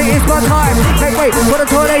MC? It's my time. Make way for the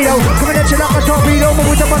tornado. Coming at you like a torpedo.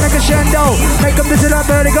 Move with the one like a crescendo. Make them visit like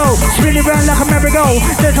vertigo. Spinning round like a merry-go.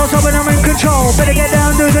 There's no someone I'm in control. Better get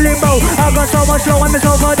down to the limbo. I've got so much flow, I'm a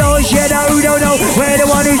overdose. Yeah, now who don't know? We're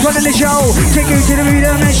the one who's running the show. Take you to the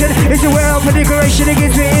dimension. It's the world for decoration. It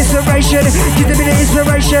gives me inspiration. Gives me the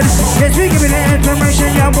inspiration. Yes, we give me the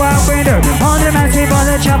information. Yeah, wow, on the massive, on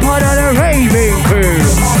the chop, on the raving crew.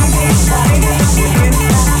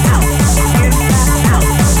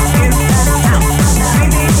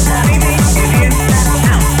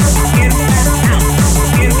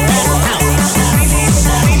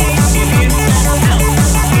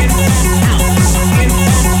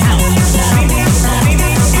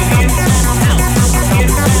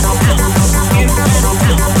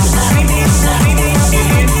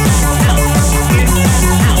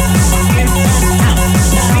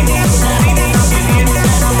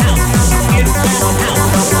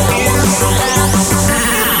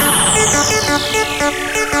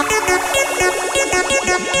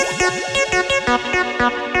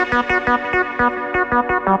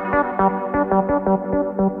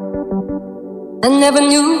 I never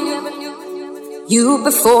knew you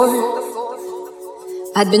before.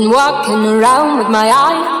 I'd been walking around with my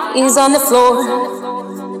eyes on the floor.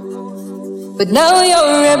 But now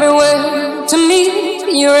you're everywhere to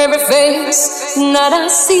me. You're every face that I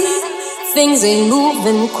see. Things ain't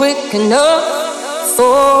moving quick enough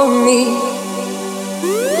for me.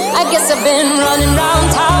 I guess I've been running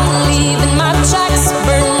round town, leaving my tracks,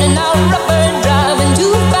 burning out rubber, driving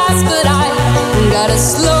too fast, but I gotta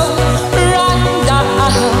slow right down.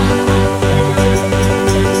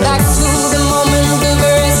 Back to the moment, the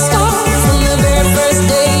very start, from the very first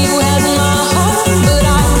day you had my heart, but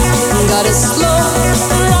I gotta slow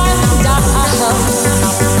right down.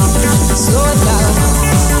 Slow it down.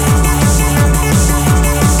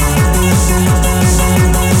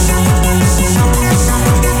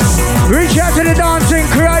 Reach out to the dancing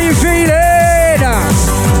crew, how you feeling?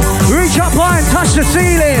 Reach up high and touch the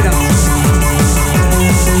ceiling.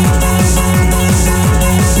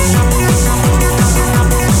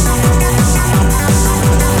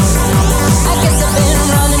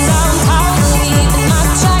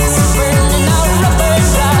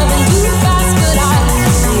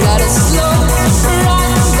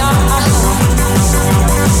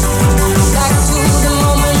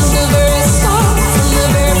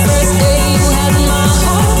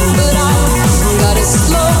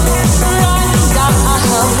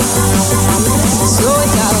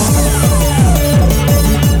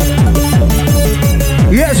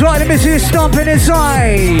 That's right, let me see you stomping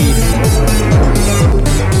inside.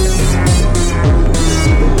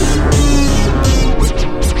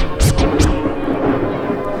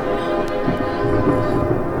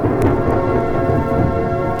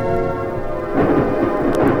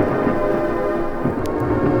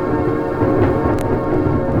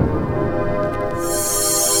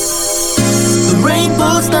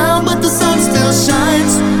 Down, but the sun still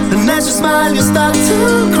shines, and as you smile, you start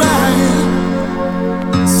to cry.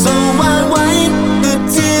 So I wipe the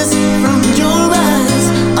tears from your eyes.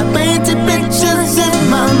 I painted pictures in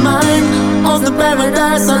my mind of the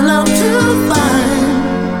paradise I love to find.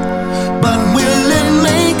 But will it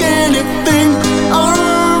make anything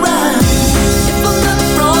alright? If I'm not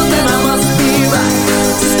wrong, then I must be right.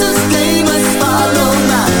 Just this game must follow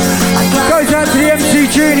mine. Goes out to the MC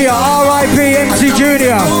Junior, R.I.P. MC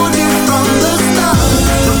Junior. From the start,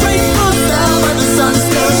 the rain goes down, but the sun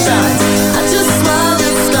still shines. I just smile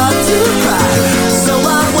and start to cry. So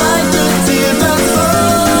I wipe the teardrops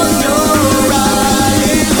from your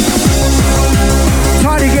eyes.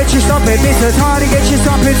 Time to get you stomping, Mr. Time to get you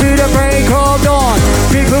stomping to the break of dawn.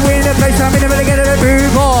 People in the place, I'm in the middle, get it to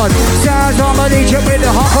move on. Sounds on my DJ with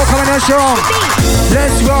the hardcore coming on strong.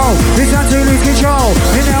 Let's roll, it's time to lose control.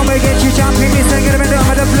 And now we get you jumping, Mr. Get him in the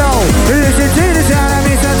flow. Listen to the sound, and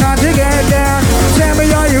it's time to get down. Tell me,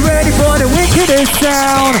 are you ready for the wickedest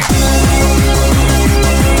sound?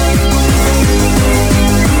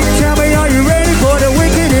 Tell me, are you ready for the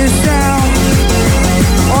wickedest sound?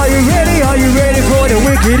 Are you ready for the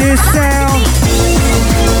wickedest sound?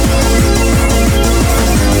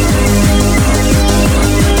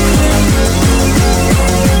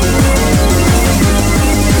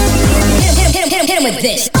 Hit him with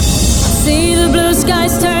this. See the blue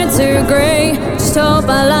skies turn to gray. Just hope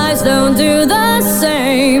our lives don't do the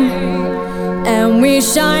same. And we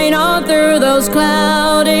shine on through those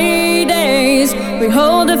cloudy days. We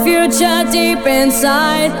hold the future deep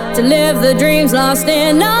inside to live the dreams lost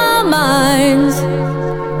in our minds.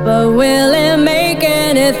 But will it make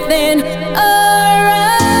anything alright?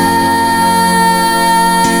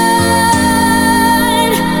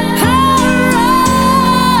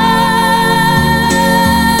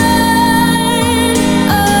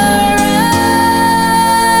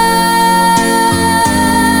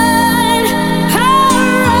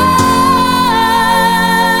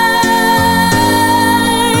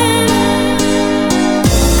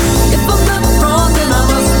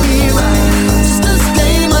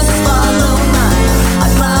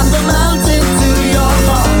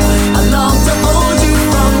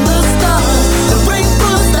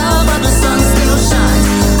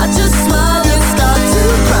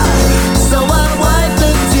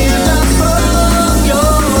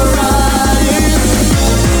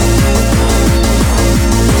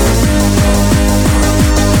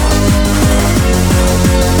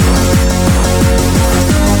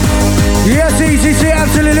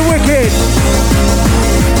 Absolutely wicked.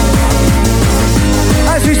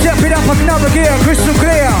 As we step it up another gear, crystal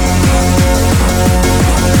clear.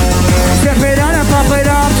 Step it on and pop it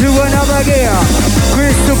up to another gear.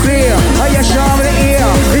 Crystal clear. Are you sharp with the ear?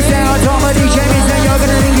 This sound on my DJ means that you're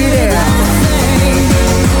gonna think it there.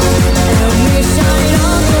 And we shine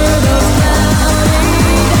on through those cloudy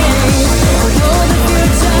days. We hold the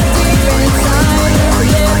future deep inside. We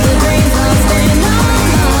live the dreams lost in our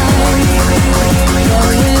minds.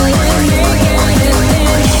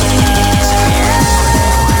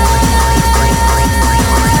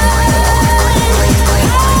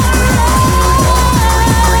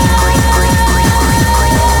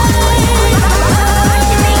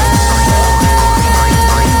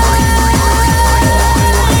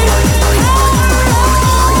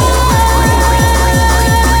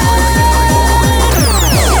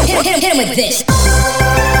 Hit him with this.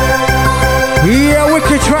 Yeah, we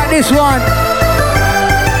could try this one.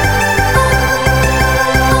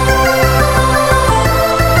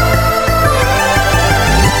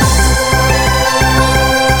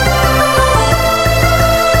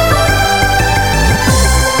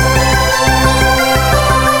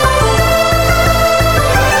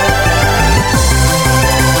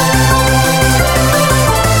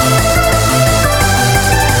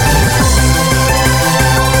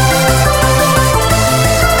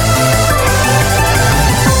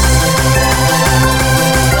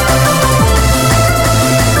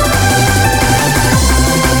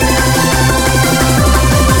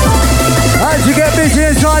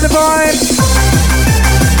 Inside the vibe.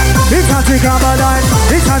 It's time to come alive.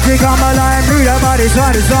 It's time to come alive. Move your body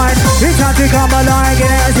side to side. It's time to come alive. Get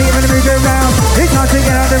out of here and move it around. It's time to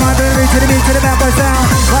get out the rhyme and move to the beat to the backward sound.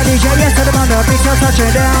 My DJ, yes to the band, the beats are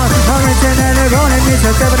touching down. I'm rinsing and they're rolling. It's so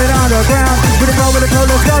step it on the ground. Put it over the flow,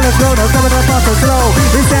 let's go, let's go. Now step it up fast and slow.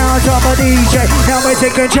 It sounds of a DJ, now we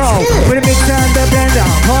take control. With the mix and the blender,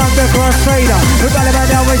 on the crossfader. We're all about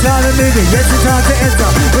now, it's all the movie. Yes, it's time to enter.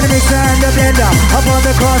 With the mix and the blender, up on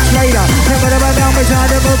the crossfader. Never about now, it's all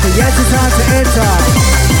the movie. Yes, it's time to enter.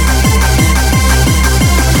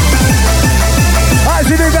 As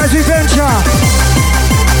we move, as we venture.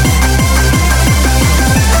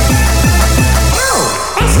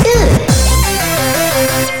 That's good.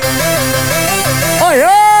 Oi,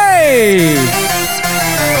 oi!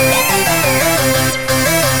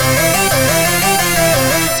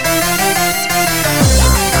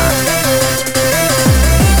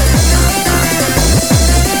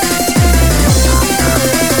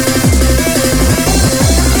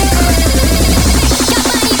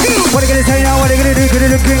 What are you gonna say now? What are you gonna do? Gonna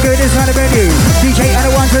look good this kind of venue. DJ and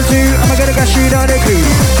a 1 and 2, I'm gonna go shoot on the crew.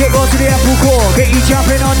 Get go to the Apple core, get you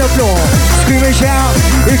jumping on the floor. Scream and shout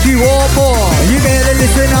if you want more. You better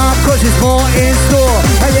listen up, cause there's more in store.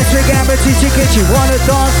 And yes, we're gonna teach you, get you on the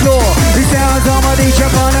dance floor. It sounds on my DJ,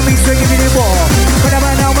 on me, so give me the more. But I'm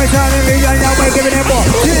now we're trying to be, now we're giving it more.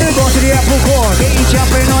 Go to the Apple core, get you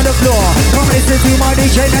jumping on the floor. Come listen to my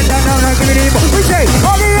DJ, now, give me the more. We say,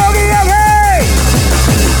 okay, okay, okay.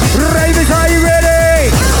 Ravens, are you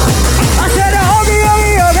ready? I said, okay,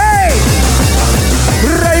 okay, okay.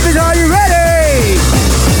 Ravens, are you ready?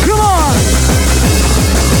 Come on.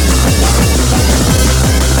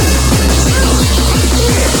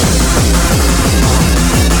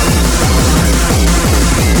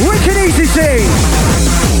 Wicked easy see.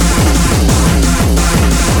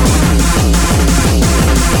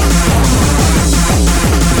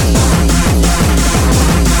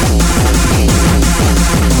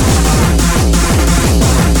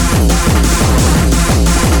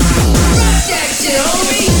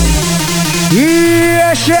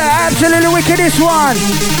 Yes, yeah, absolutely wicked this one.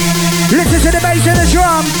 Listen to the bass and the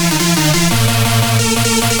drum.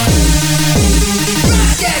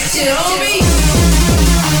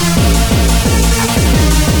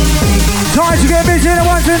 Time to get busy in the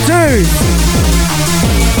 1s and 2s.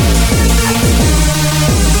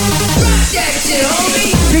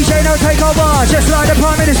 DJ no take over, just like the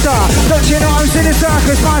Prime Minister. Don't you know I'm sinister,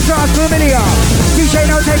 cause my style's familiar. DJ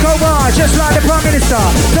no take over, just like the Prime Minister.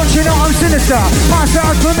 Don't you know I'm sinister, my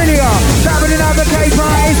style's familiar. Traveling out the caper,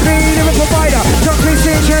 it's me, the provider. Don't please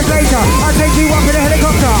see translator, I'll take you up in a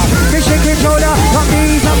helicopter. Mission controller, like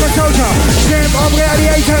these, I'm a soldier. Step of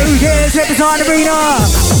gladiator, who dares step beside the arena.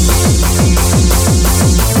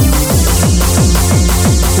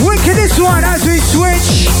 Wicked this one as we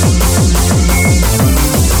switch.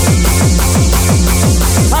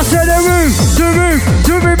 I said the roof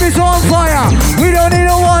is on fire. We don't need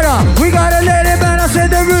no water, we gotta let it burn. I said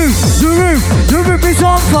the roof is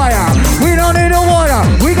on fire. We don't need no water,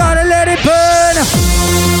 we gotta let it burn.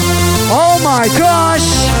 Oh my gosh,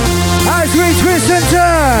 as we twist and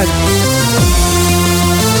turn.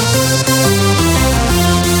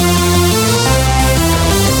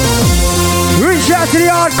 Reach out to the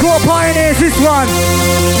hardcore pioneers, this one.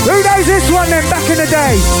 Who knows this one then back in the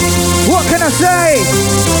day? What can I say?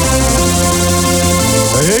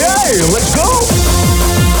 Hey, let's go!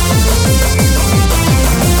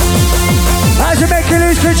 As you make you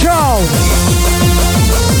lose control.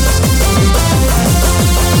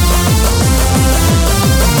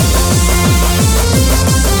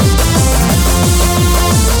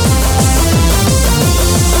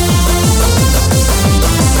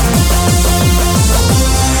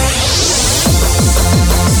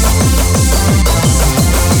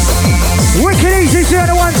 Wicked easy to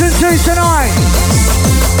the 1s and 2s tonight.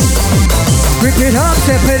 Rip it up,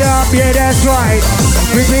 step it up, yeah that's right.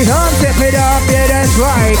 Rip it up, step it up, yeah that's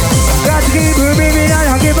right. Got to keep moving and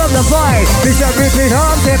don't give up the fight. Mr. Rip it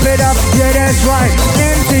up, step it up, yeah that's right.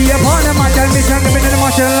 MC upon the mic, and Mr. Giving in the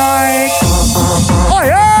motion like. Oi,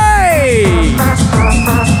 hey!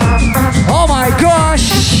 Oh my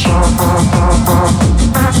gosh!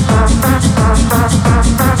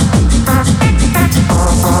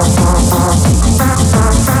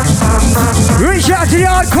 Reach out to the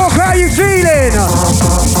hardcore crowd, how you feeling?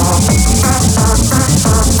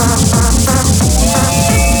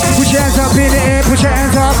 Put your hands up in the air, put your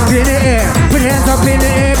hands up in the air. Put your hands up in the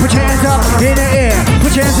air, put your hands up in the air.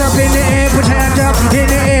 Put your hands up in the air, put your hands up in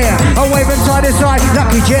the air. I wave them side to side,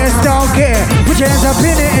 like you just don't care. Put your hands up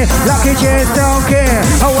in the air, like you just don't care.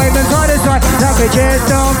 I wave them side to side, like you just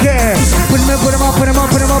don't care. Put them up, put them up, put them up,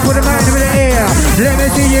 put them up, put them up in the air. Let me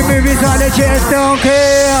see you move inside, they just don't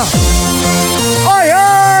care. Oi,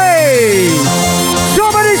 oi!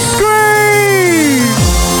 Somebody scream!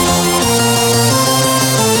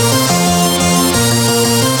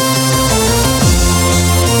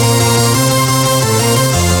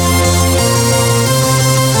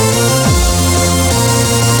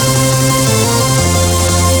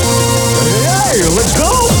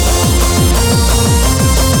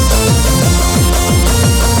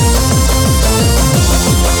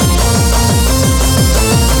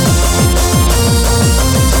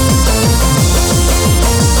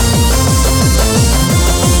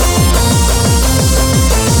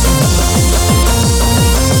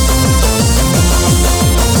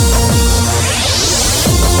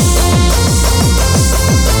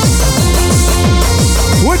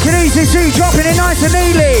 ACC dropping it nice and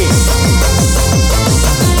neatly.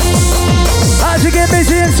 As we get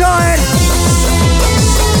busy inside.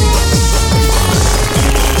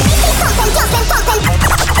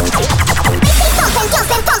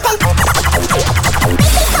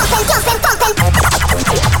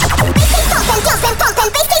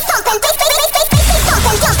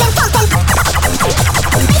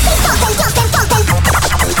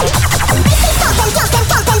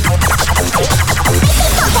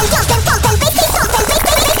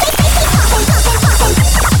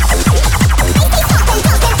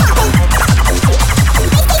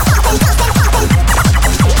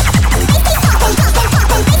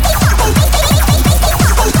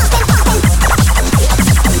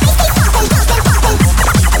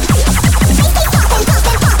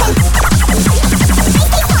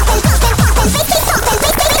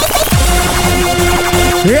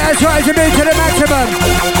 Yeah, that's right, to move to the maximum.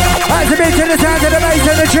 That's to move to the sound of the bass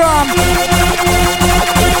and the drum.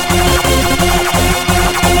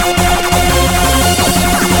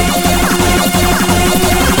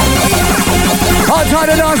 Outside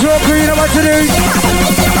the dance floor crew, you know what to do.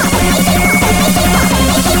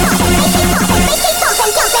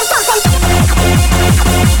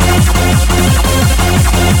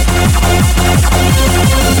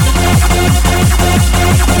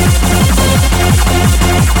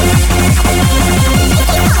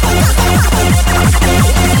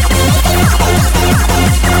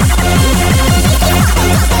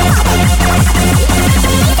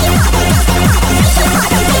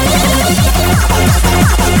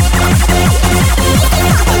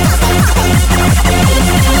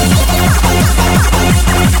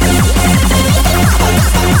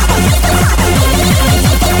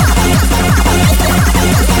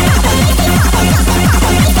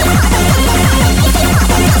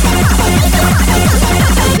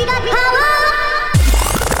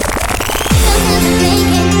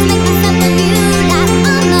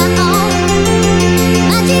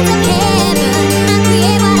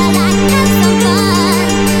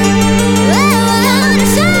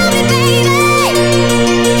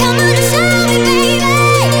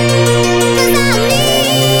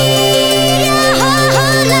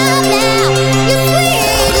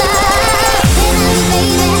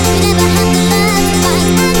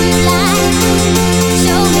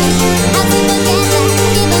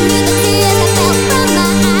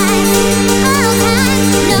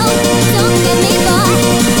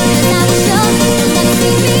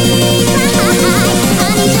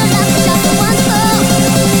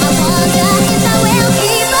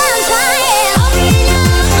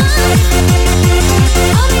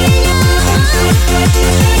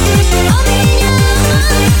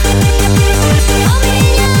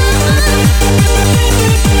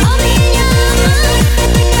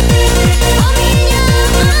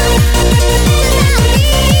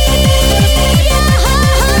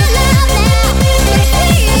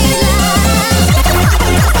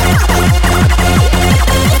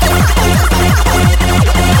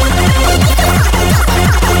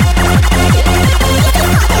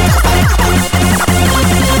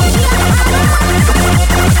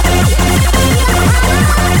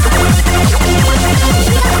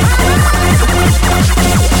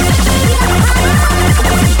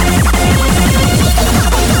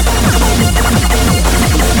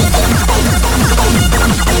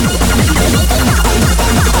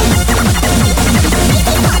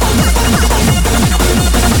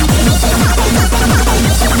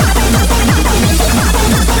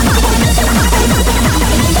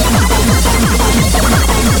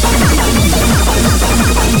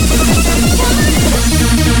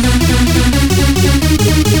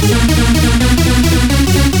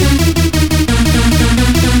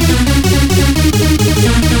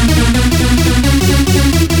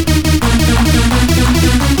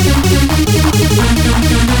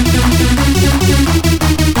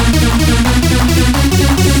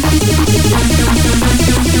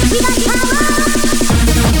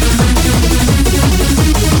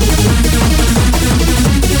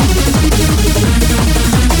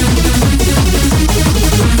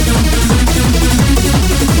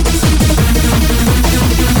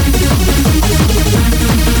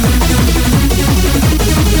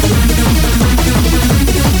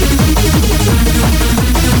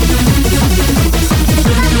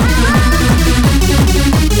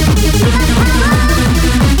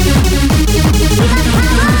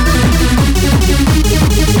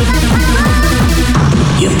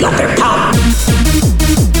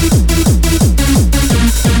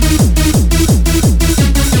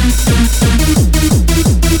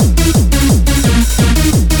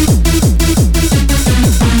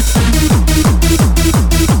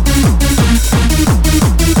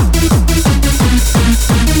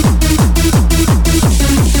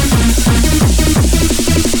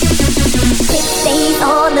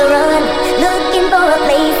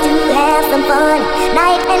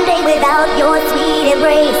 and day without your sweet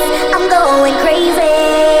embrace. I'm going crazy.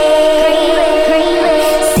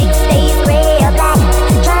 6 days gray or black,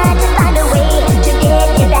 trying to find a way to get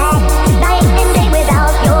you back. Night and day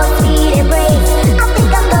without your sweet embrace. I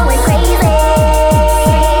think I'm going crazy.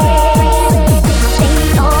 6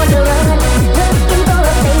 days on the run, looking for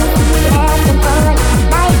a place to have some fun.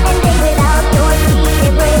 Night and day without your sweet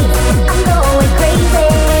embrace. I'm going crazy.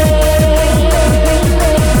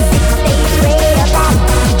 6 days gray or black,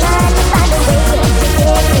 trying to find a way to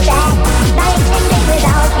get you back. Night and day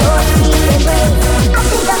without your sweet embrace. I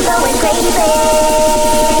think I'm going crazy.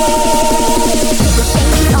 6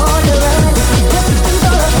 days on the run, looking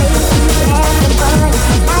for a place to have some fun.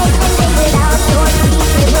 Night and day without your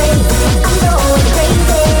sweet embrace. I'm going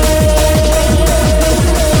crazy.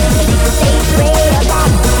 6 days gray or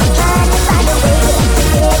black, trying to find a way to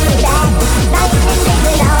get you back. Night and day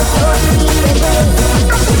without your sweet embrace. I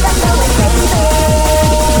think I'm going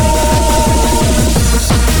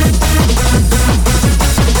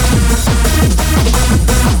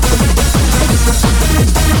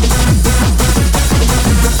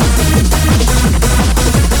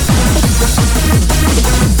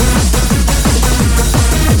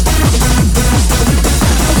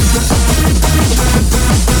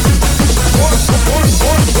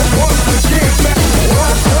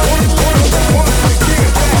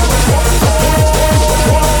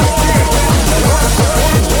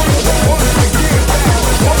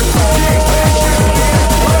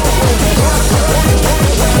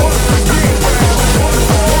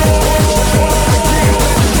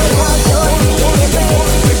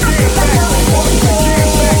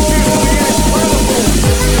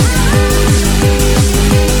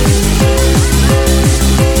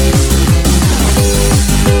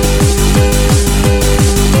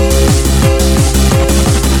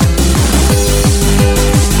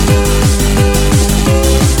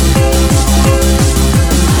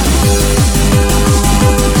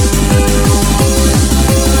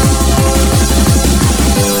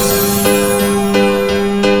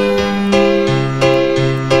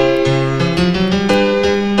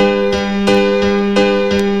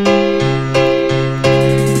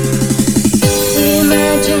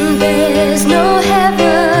Imagine there's no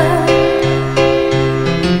heaven.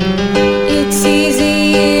 It's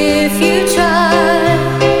easy if you try.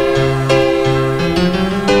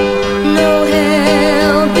 No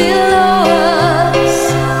hell below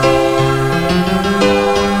us.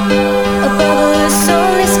 Above us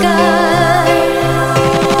only sky.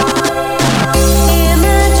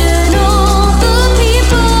 Imagine all the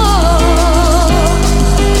people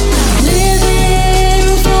living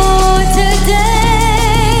for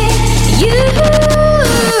today.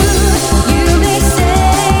 You may say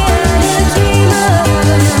I'm a dreamer,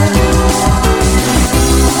 but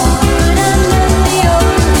I'm not the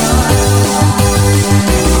only one.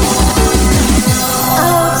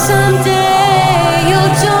 Out someday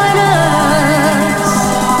you'll join us,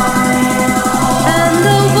 and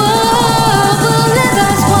the world will live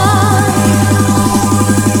as one.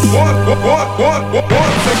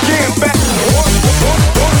 Once again back. Once again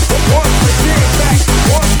back.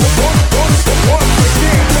 Once again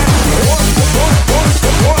back. Once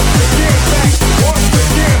again back. Once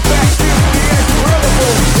again back. It's the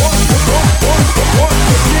incredible. Once again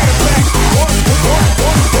back. Once again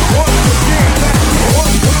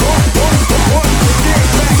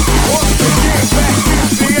back. Once again back.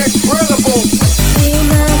 It's the incredible.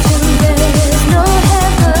 Imagine there's no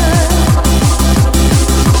heaven.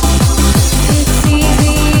 It's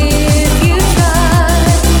easy if you try.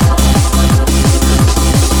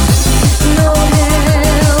 No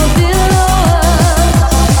hell below us.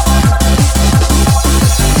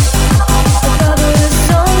 Above us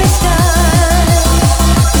only sky.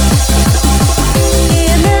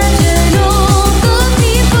 Imagine all the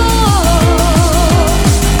people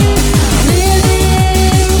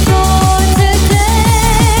living for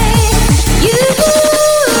today.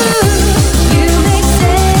 You may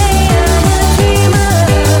say I'm a dreamer,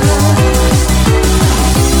 but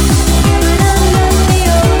I'm not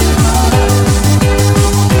the only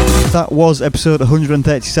That was episode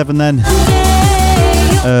 137 then.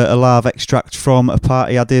 A live extract from a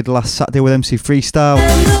party I did last Saturday with MC Freestyle.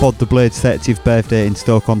 Bod the Blade's 30th birthday in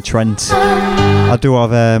Stoke-on-Trent. I do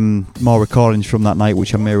have more recordings from that night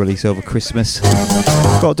which I may release over Christmas.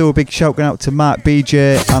 Got to do a big shout out to Mark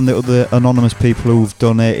BJ and the other anonymous people who've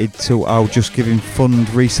donated to our Just Giving fund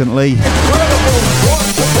recently.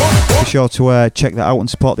 Be sure to check that out and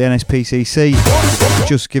support the NSPCC.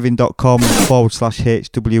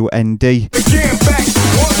 justgiving.com/HWND.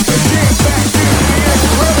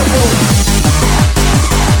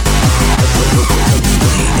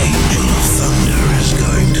 Angel of Thunder is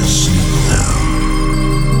going to sleep now.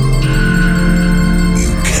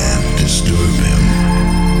 You can't disturb him,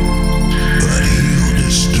 but he'll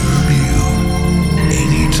disturb you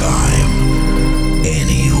anytime,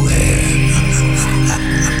 anywhere.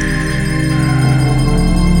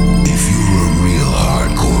 If you're a real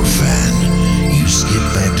hardcore fan, you skip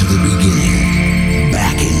back to the beginning,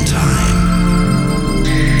 back in time.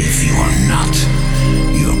 If you are not,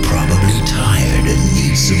 you're probably tired and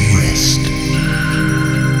need some rest.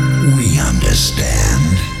 We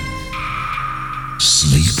understand.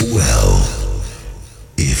 Sleep well,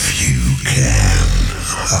 if you can.